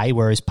you'd say.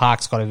 Whereas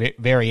Park's got a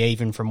very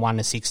even from 1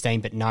 to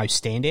 16, but no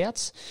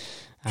standouts.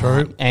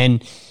 True.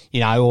 And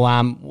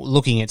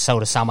looking at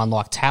sort of someone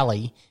like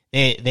Tally,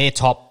 their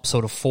top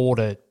sort of 4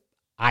 to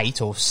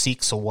 8 or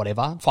 6 or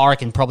whatever. I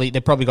reckon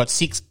they've probably got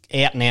 6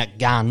 out and out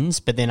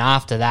guns, but then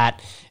after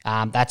that,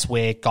 that's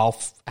where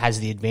Golf has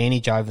the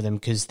advantage over them,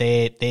 because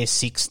their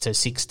 6 to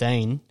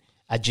 16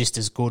 are just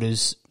as good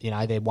as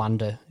their 1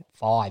 to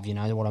 5. You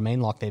know what I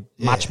mean? Like they're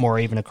much more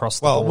even across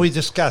the board. Well, we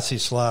discussed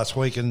this last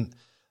week, and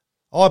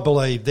I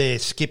believe their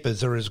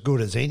skippers are as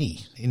good as any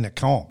in the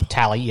comp.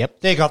 Tally,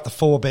 yep. They got the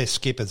 4 best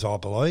skippers, I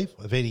believe,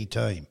 of any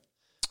team.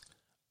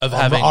 Of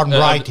having on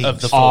ratings.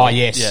 of the 4.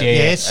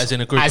 Yes. As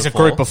in a group of 4.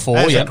 Group of 4.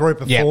 As a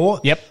group of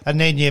 4. Yep.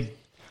 And then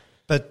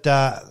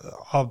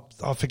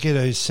I forget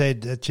who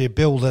said that you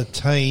build a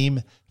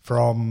team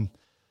from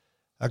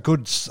a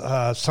good,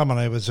 someone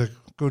who was a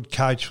good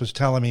coach was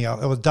telling me,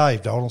 it was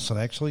Dave Donaldson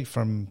actually,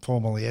 from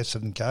formerly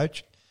Essendon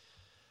coach.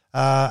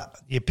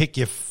 You pick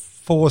your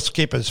 4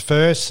 skippers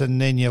first, and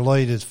then your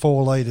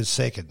 4 leaders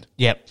second.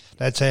 Yep.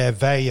 That's how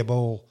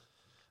valuable,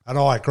 and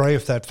I agree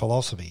with that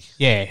philosophy.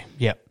 Yeah,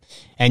 yep.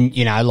 And,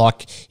 you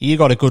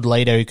got a good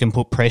leader who can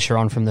put pressure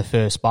on from the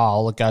first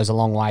bowl. It goes a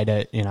long way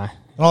to, And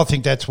I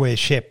think that's where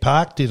Shep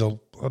Park did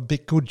a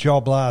bit good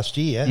job last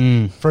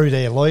year through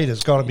their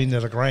leaders, got them into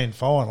the grand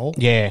final.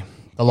 Yeah,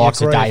 the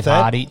likes of Dave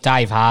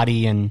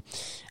Hardy and,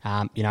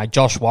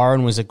 Josh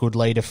Warren was a good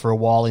leader for a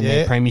while in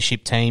their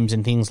premiership teams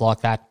and things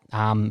like that.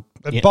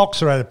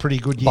 Boxer had a pretty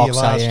good year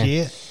last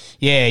year.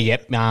 Yeah,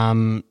 yep.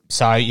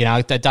 So,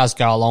 that does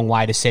go a long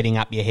way to setting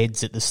up your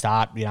heads at the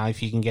start,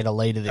 if you can get a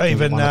leader that can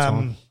win one at a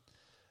time.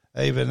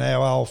 Even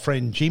our old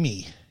friend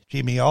Jimmy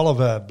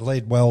Oliver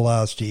led well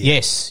last year.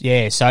 Yes,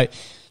 yeah. So,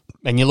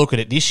 and you look at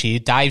it this year,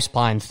 Dave's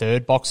playing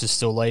third, Boxer's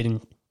still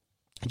leading,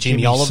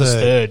 Jimmy Oliver's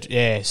third.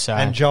 Yeah, so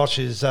and Josh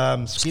is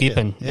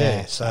skipping.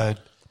 Yeah, so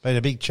been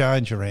a big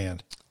change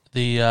around.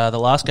 The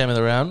last game of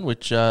the round,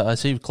 which I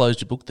see you've closed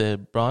your book there,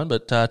 Brian,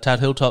 but Tad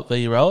Hilltop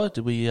v Euroa,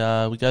 did we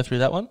go through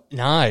that one?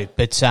 No,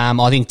 but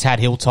I think Tad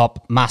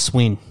Hilltop must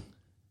win.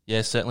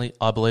 Yes, certainly.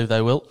 I believe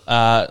they will.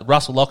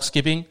 Russell Locke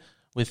skipping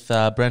with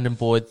Brendan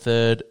Boyd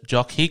third,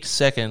 Jock Hicks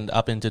second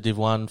up into Div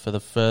 1 for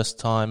the first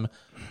time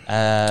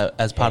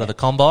as part of the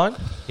combine.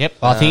 Yep,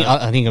 I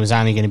think it was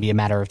only going to be a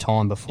matter of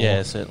time before.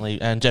 Yeah,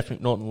 certainly. And Jeff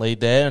McNaughton lead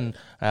there, and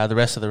the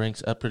rest of the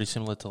rinks are pretty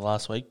similar to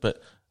last week,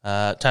 but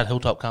Tad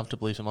Hilltop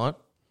comfortably for mine.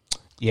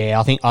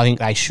 Yeah, I think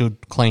they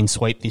should clean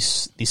sweep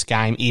this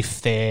game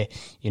if they're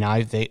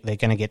going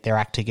to get their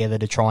act together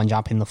to try and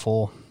jump in the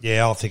 4.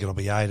 Yeah, I think it'll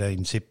be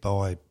 18 zip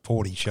by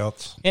 40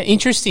 shots. Yeah,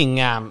 interesting.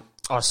 I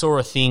saw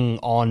a thing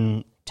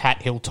on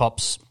Tat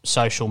Hilltop's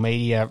social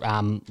media.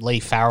 Lee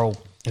Farrell,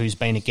 who's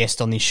been a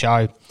guest on this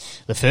show,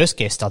 the first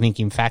guest, I think,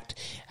 in fact,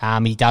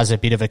 he does a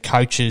bit of a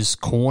coach's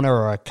corner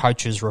or a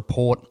coach's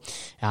report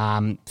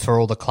for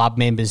all the club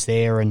members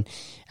there, and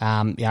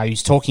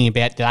he's talking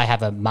about they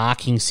have a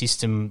marking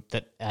system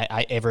that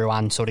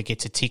everyone sort of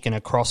gets a tick and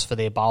a cross for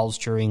their bowls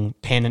during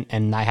pennant,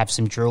 and they have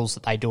some drills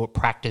that they do at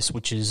practice,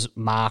 which is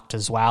marked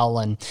as well,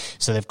 and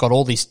so they've got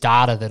all this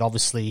data that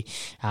obviously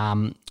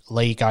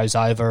Lee goes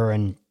over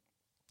and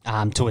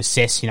to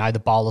assess,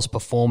 the bowler's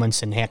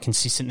performance and how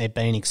consistent they've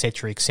been, et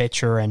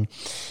cetera, and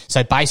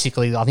so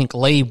basically I think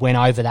Lee went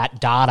over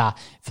that data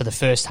for the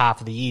first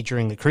half of the year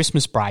during the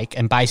Christmas break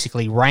and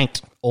basically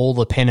ranked all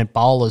the pennant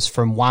bowlers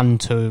from 1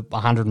 to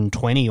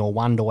 120 or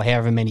 1 to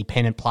however many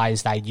pennant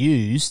players they'd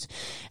used,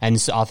 and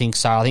so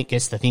I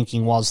guess the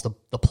thinking was the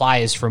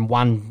players from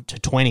 1 to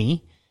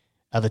 20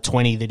 are the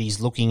 20 that he's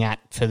looking at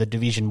for the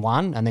Division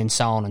 1, and then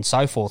so on and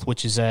so forth,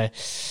 which is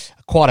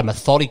quite a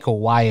methodical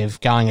way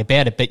of going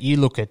about it. But you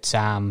look at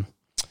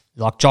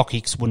like Jock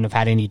Hicks wouldn't have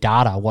had any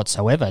data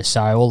whatsoever,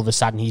 so all of a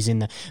sudden he's in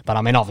the. But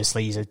I mean,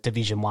 obviously he's a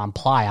Division 1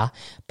 player,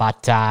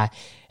 but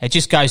it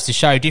just goes to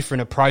show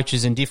different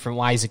approaches and different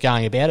ways of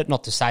going about it.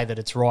 Not to say that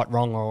it's right,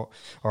 wrong, or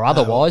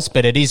otherwise,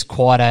 but it is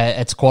quite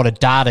a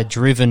data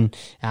driven,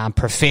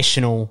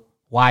 professional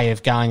way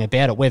of going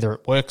about it. Whether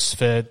it works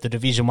for the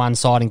Division 1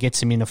 side and gets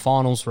them into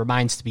finals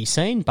remains to be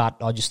seen, but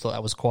I just thought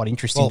that was quite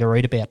interesting to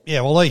read about.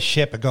 Yeah, well, these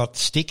Shepard got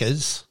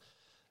stickers.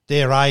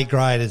 Their A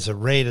grade is a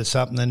red or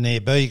something, and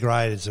their B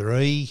grade is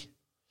a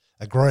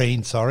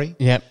green, sorry.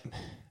 Yep.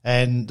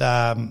 And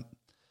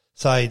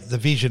so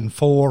Division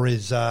 4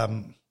 is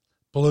blue.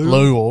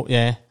 Blue,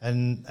 yeah.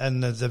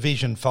 And the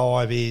Division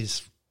 5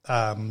 is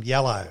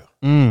yellow.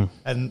 Mm.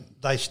 And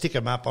they stick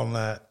them up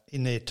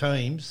in their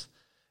teams.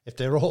 If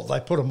they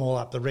put them all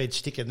up, the red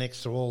sticker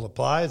next to all the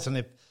players, and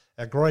if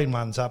a green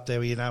one's up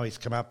there, he's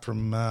come up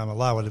from a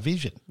lower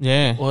division.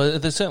 Yeah. Well,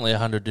 there's certainly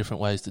 100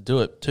 different ways to do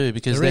it too,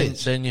 because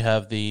then you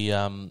have the,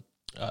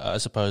 I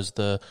suppose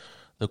the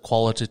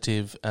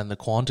qualitative and the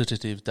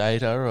quantitative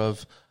data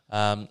of,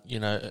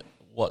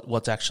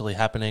 what's actually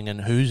happening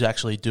and who's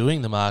actually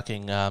doing the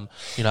marking.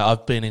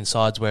 I've been in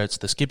sides where it's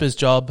the skipper's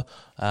job.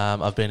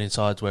 I've been in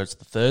sides where it's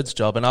the third's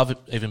job, and I've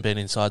even been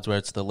in sides where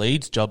it's the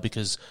lead's job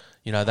because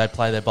they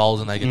play their bowls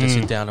and they get to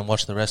sit down and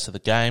watch the rest of the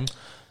game.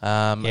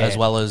 As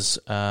well as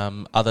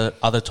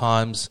other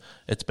times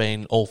it's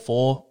been all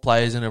 4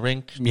 players in a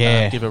rink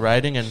give a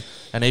rating,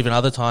 and even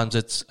other times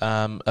it's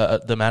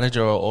the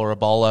manager or a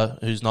bowler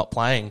who's not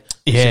playing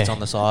sits on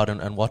the side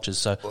and watches.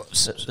 So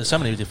there's so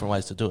many different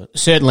ways to do it.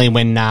 Certainly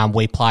when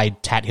we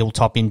played Tat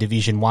Hilltop in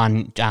Division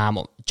 1,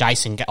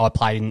 I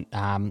played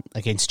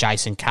against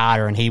Jason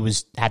Carter, and he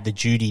had the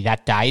duty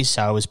that day.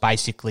 So it was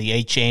basically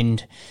each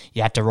end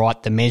you had to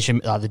write the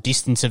measurement, the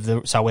distance of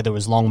so whether it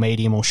was long,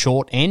 medium, or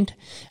short end,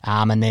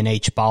 and then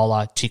each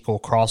bowler tick or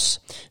cross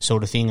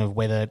sort of thing of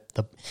whether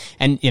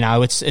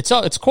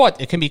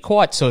it can be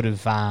quite sort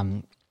of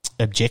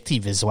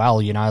objective as well.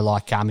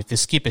 If the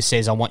skipper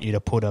says I want you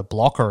to put a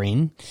blocker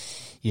in,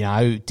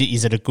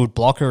 is it a good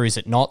blocker? Is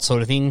it not,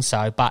 sort of thing?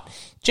 So, but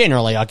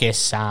generally, I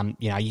guess,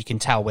 you can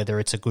tell whether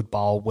it's a good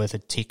bowl worth a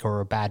tick or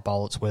a bad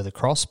bowl it's worth a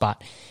cross.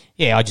 But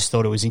yeah, I just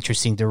thought it was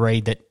interesting to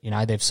read that,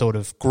 they've sort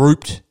of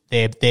grouped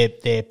their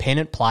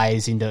pennant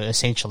players into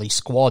essentially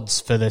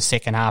squads for the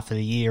second half of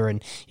the year.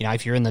 And,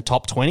 if you're in the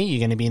top 20, you're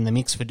going to be in the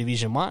mix for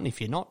Division 1.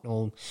 If you're not,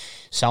 or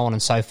so on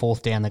and so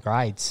forth down the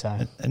grades. So.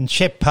 And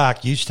Shep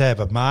Park used to have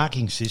a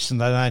marking system.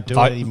 They don't do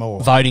it anymore.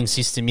 Voting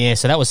system, yeah.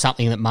 So that was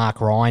something that Mark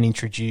Ryan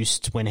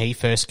introduced when he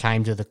first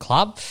came to the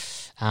club.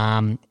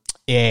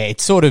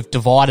 It sort of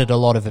divided a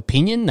lot of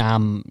opinion.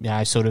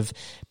 Sort of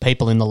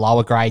people in the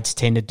lower grades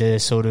tended to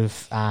sort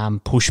of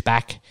push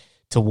back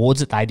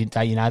towards it. They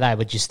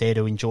were just there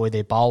to enjoy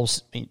their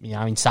bowls,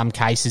 in some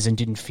cases, and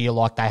didn't feel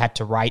like they had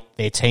to rate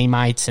their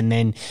teammates. And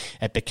then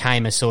it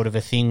became a sort of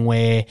a thing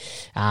where,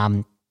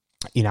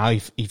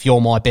 if you're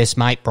my best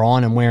mate,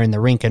 Brian, and we're in the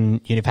rink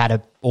and you've had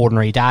an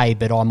ordinary day,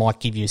 but I might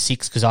give you a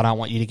 6 because I don't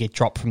want you to get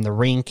dropped from the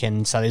rink.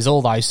 And so there's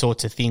all those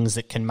sorts of things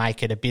that can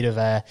make it a bit of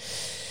a,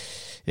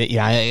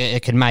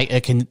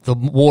 the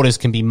waters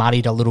can be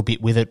muddied a little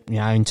bit with it,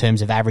 in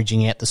terms of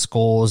averaging out the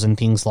scores and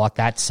things like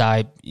that.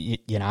 So,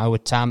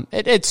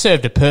 it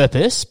served a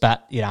purpose,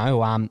 but,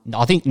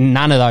 I think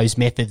none of those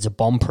methods are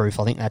bomb-proof.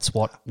 I think that's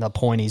what the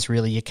point is,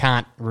 really. You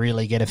can't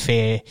really get a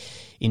fair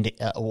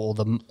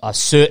a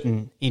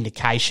certain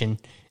indication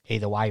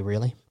either way,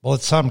 really. Well,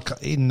 it's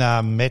in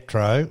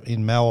Metro,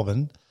 in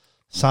Melbourne,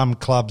 some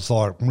clubs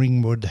like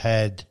Ringwood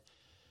had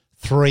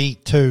 3,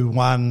 2,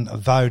 1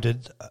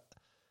 voted.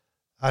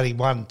 Only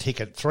one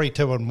ticket, 3,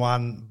 2, and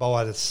 1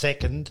 by the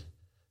second,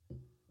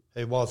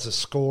 who was the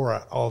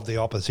scorer of the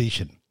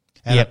opposition.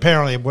 And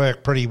apparently it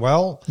worked pretty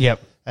well.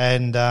 Yep.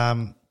 And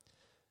I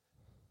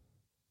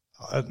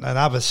and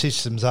other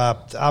systems are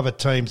other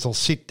teams will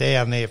sit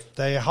down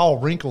their whole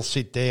rink will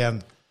sit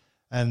down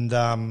and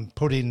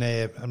put in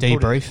their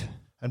Debrief.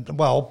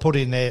 Put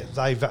in their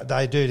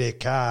they do their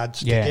cards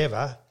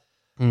together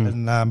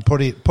and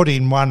put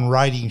in one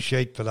rating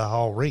sheet for the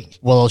whole rink.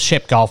 Well,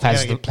 Shep Golf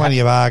has plenty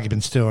of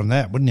arguments doing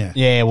that, wouldn't you?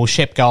 Yeah, well,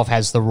 Shep Golf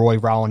has the Roy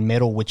Rowan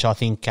medal, which I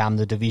think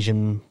the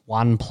Division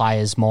 1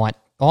 players might.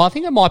 Oh, I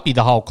think it might be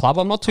the whole club.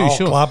 I'm not too Whole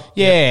sure. club.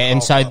 Yeah, Yep,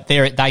 and so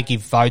club. they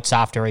give votes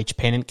after each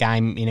pennant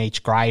game in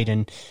each grade,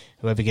 and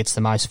whoever gets the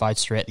most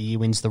votes throughout the year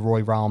wins the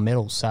Roy Rowan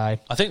medal. So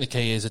I think the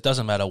key is it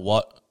doesn't matter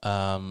what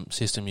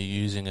system you're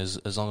using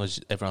as long as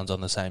everyone's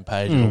on the same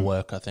page, it'll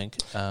work, I think.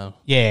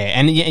 yeah,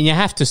 and you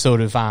have to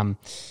sort of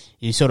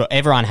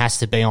everyone has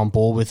to be on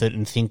board with it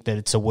and think that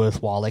it's a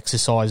worthwhile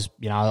exercise.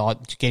 You know,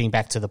 like getting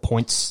back to the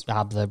points,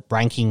 the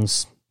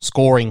rankings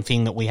scoring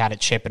thing that we had at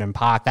Shepparton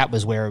Park, that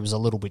was where it was a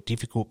little bit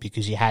difficult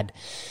because you had,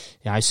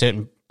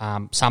 certain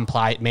some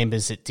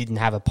members that didn't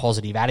have a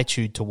positive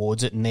attitude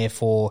towards it and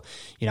therefore,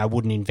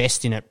 wouldn't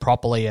invest in it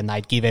properly, and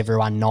they'd give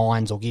everyone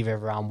 9s or give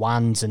everyone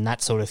 1s and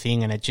that sort of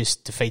thing, and it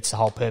just defeats the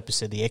whole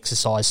purpose of the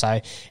exercise.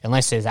 So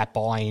unless there's that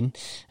buy-in,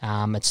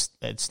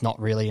 it's not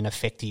really an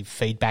effective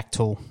feedback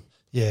tool.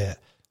 Yeah.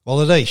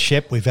 Well, at East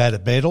Shep we've had a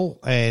medal,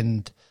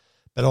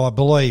 but I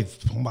believe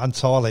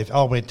once I left,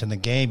 I went to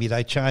Ngambia,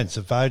 they changed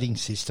the voting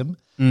system,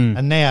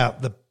 and now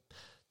the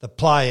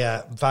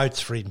player votes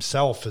for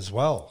himself as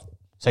well.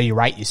 So you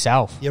rate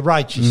yourself. You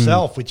rate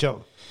yourself, which I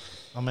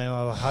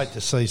hate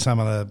to see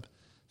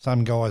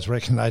some guys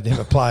reckon they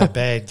never play a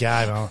bad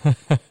game.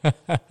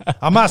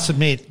 I must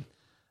admit,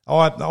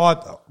 I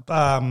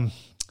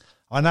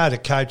know the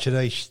coach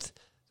at East.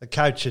 The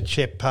coach at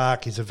Shep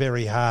Park is a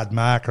very hard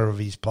marker of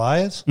his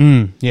players.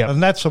 Yeah.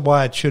 And that's the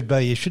way it should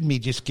be. You shouldn't be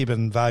just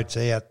giving votes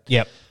out.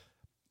 Yep.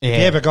 If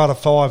you ever got a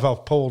 5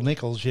 off Paul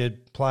Nichols,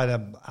 you'd played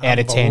an out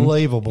of 10.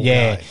 Unbelievable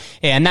Yeah. game.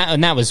 Yeah,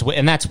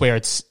 and that's where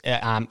it's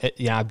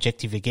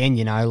objective again,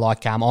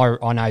 like I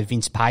know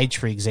Vince Page,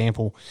 for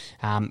example,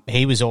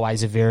 he was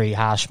always a very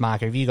harsh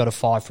marker. If you got a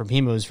 5 from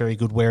him, it was very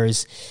good,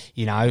 whereas,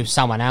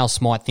 someone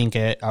else might think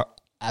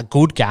a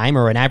good game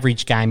or an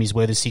average game is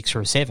worth a 6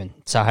 or a 7.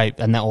 So,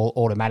 and that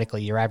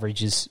automatically your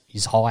average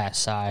is higher.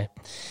 So,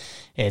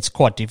 yeah, it's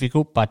quite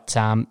difficult. But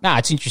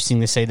it's interesting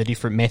to see the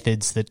different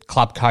methods that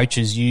club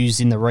coaches use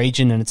in the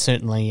region, and it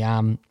certainly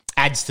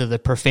adds to the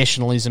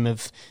professionalism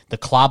of the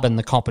club and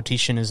the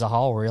competition as a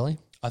whole. Really,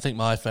 I think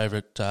my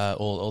favourite,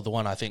 or the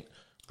one I think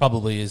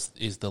probably has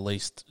the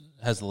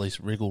least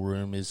wriggle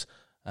room is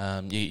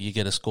you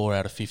get a score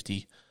out of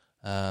 50.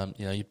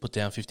 You put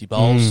down 50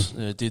 bowls.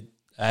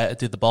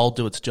 Did the bowl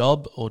do its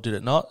job or did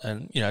it not?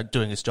 And,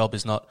 doing its job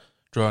is not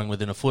drawing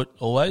within a foot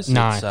always.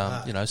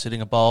 No. It's,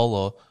 sitting a bowl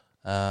or,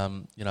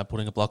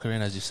 putting a blocker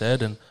in, as you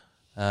said. And,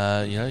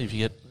 if you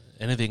get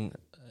anything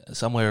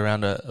somewhere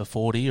around a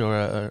 40 or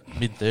a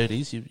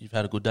mid-30s, you've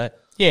had a good day.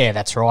 Yeah,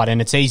 that's right.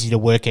 And it's easy to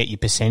work out your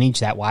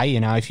percentage that way.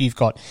 If you've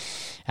got,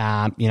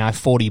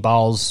 40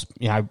 bowls,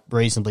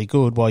 reasonably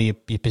good, well,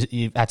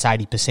 that's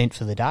 80%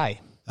 for the day.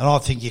 And I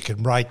think you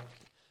can rate,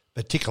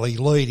 particularly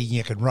leading,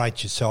 you can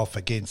rate yourself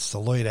against the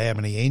lead, how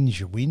many ends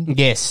you win.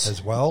 Yes.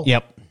 As well.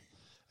 Yep.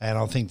 And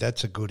I think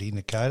that's a good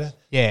indicator.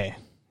 Yeah.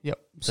 Yep.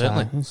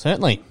 Certainly.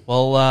 Certainly.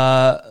 Well,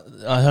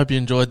 I hope you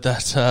enjoyed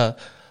that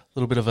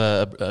little bit of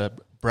a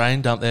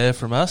brain dump there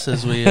from us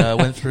as we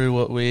went through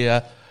what we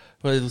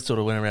sort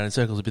of went around in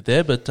circles a bit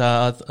there, but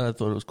I thought it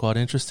was quite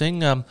interesting.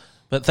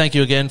 But thank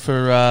you again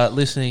for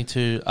listening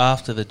to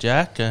After the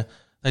Jack.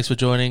 Thanks for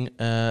joining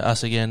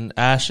us again,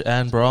 Ash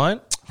and Brian.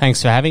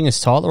 Thanks for having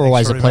us, Tyler.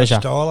 Always a pleasure.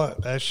 Much, Tyler.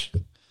 Ash,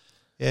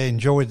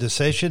 enjoyed the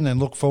session and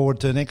look forward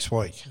to next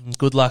week.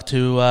 Good luck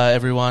to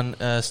everyone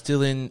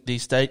still in the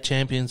State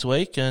Champions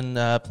Week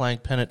and playing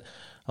pennant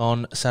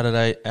on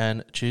Saturday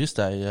and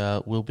Tuesday.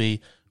 We'll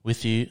be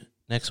with you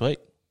next week.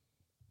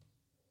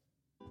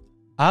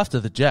 After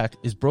the Jack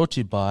is brought to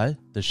you by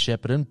the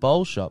Shepparton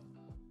Bowl Shop.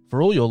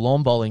 For all your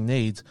lawn bowling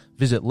needs,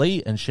 visit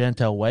Lee and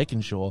Chantel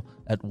Wakenshaw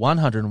at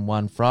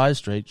 101 Fry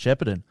Street,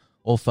 Shepparton,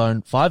 or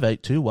phone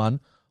 5821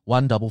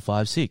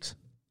 1556.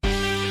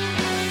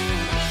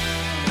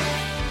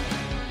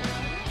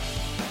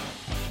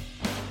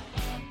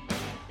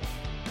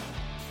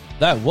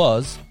 That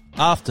was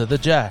After the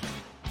Jack,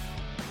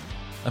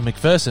 a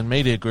McPherson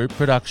Media Group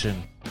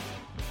production.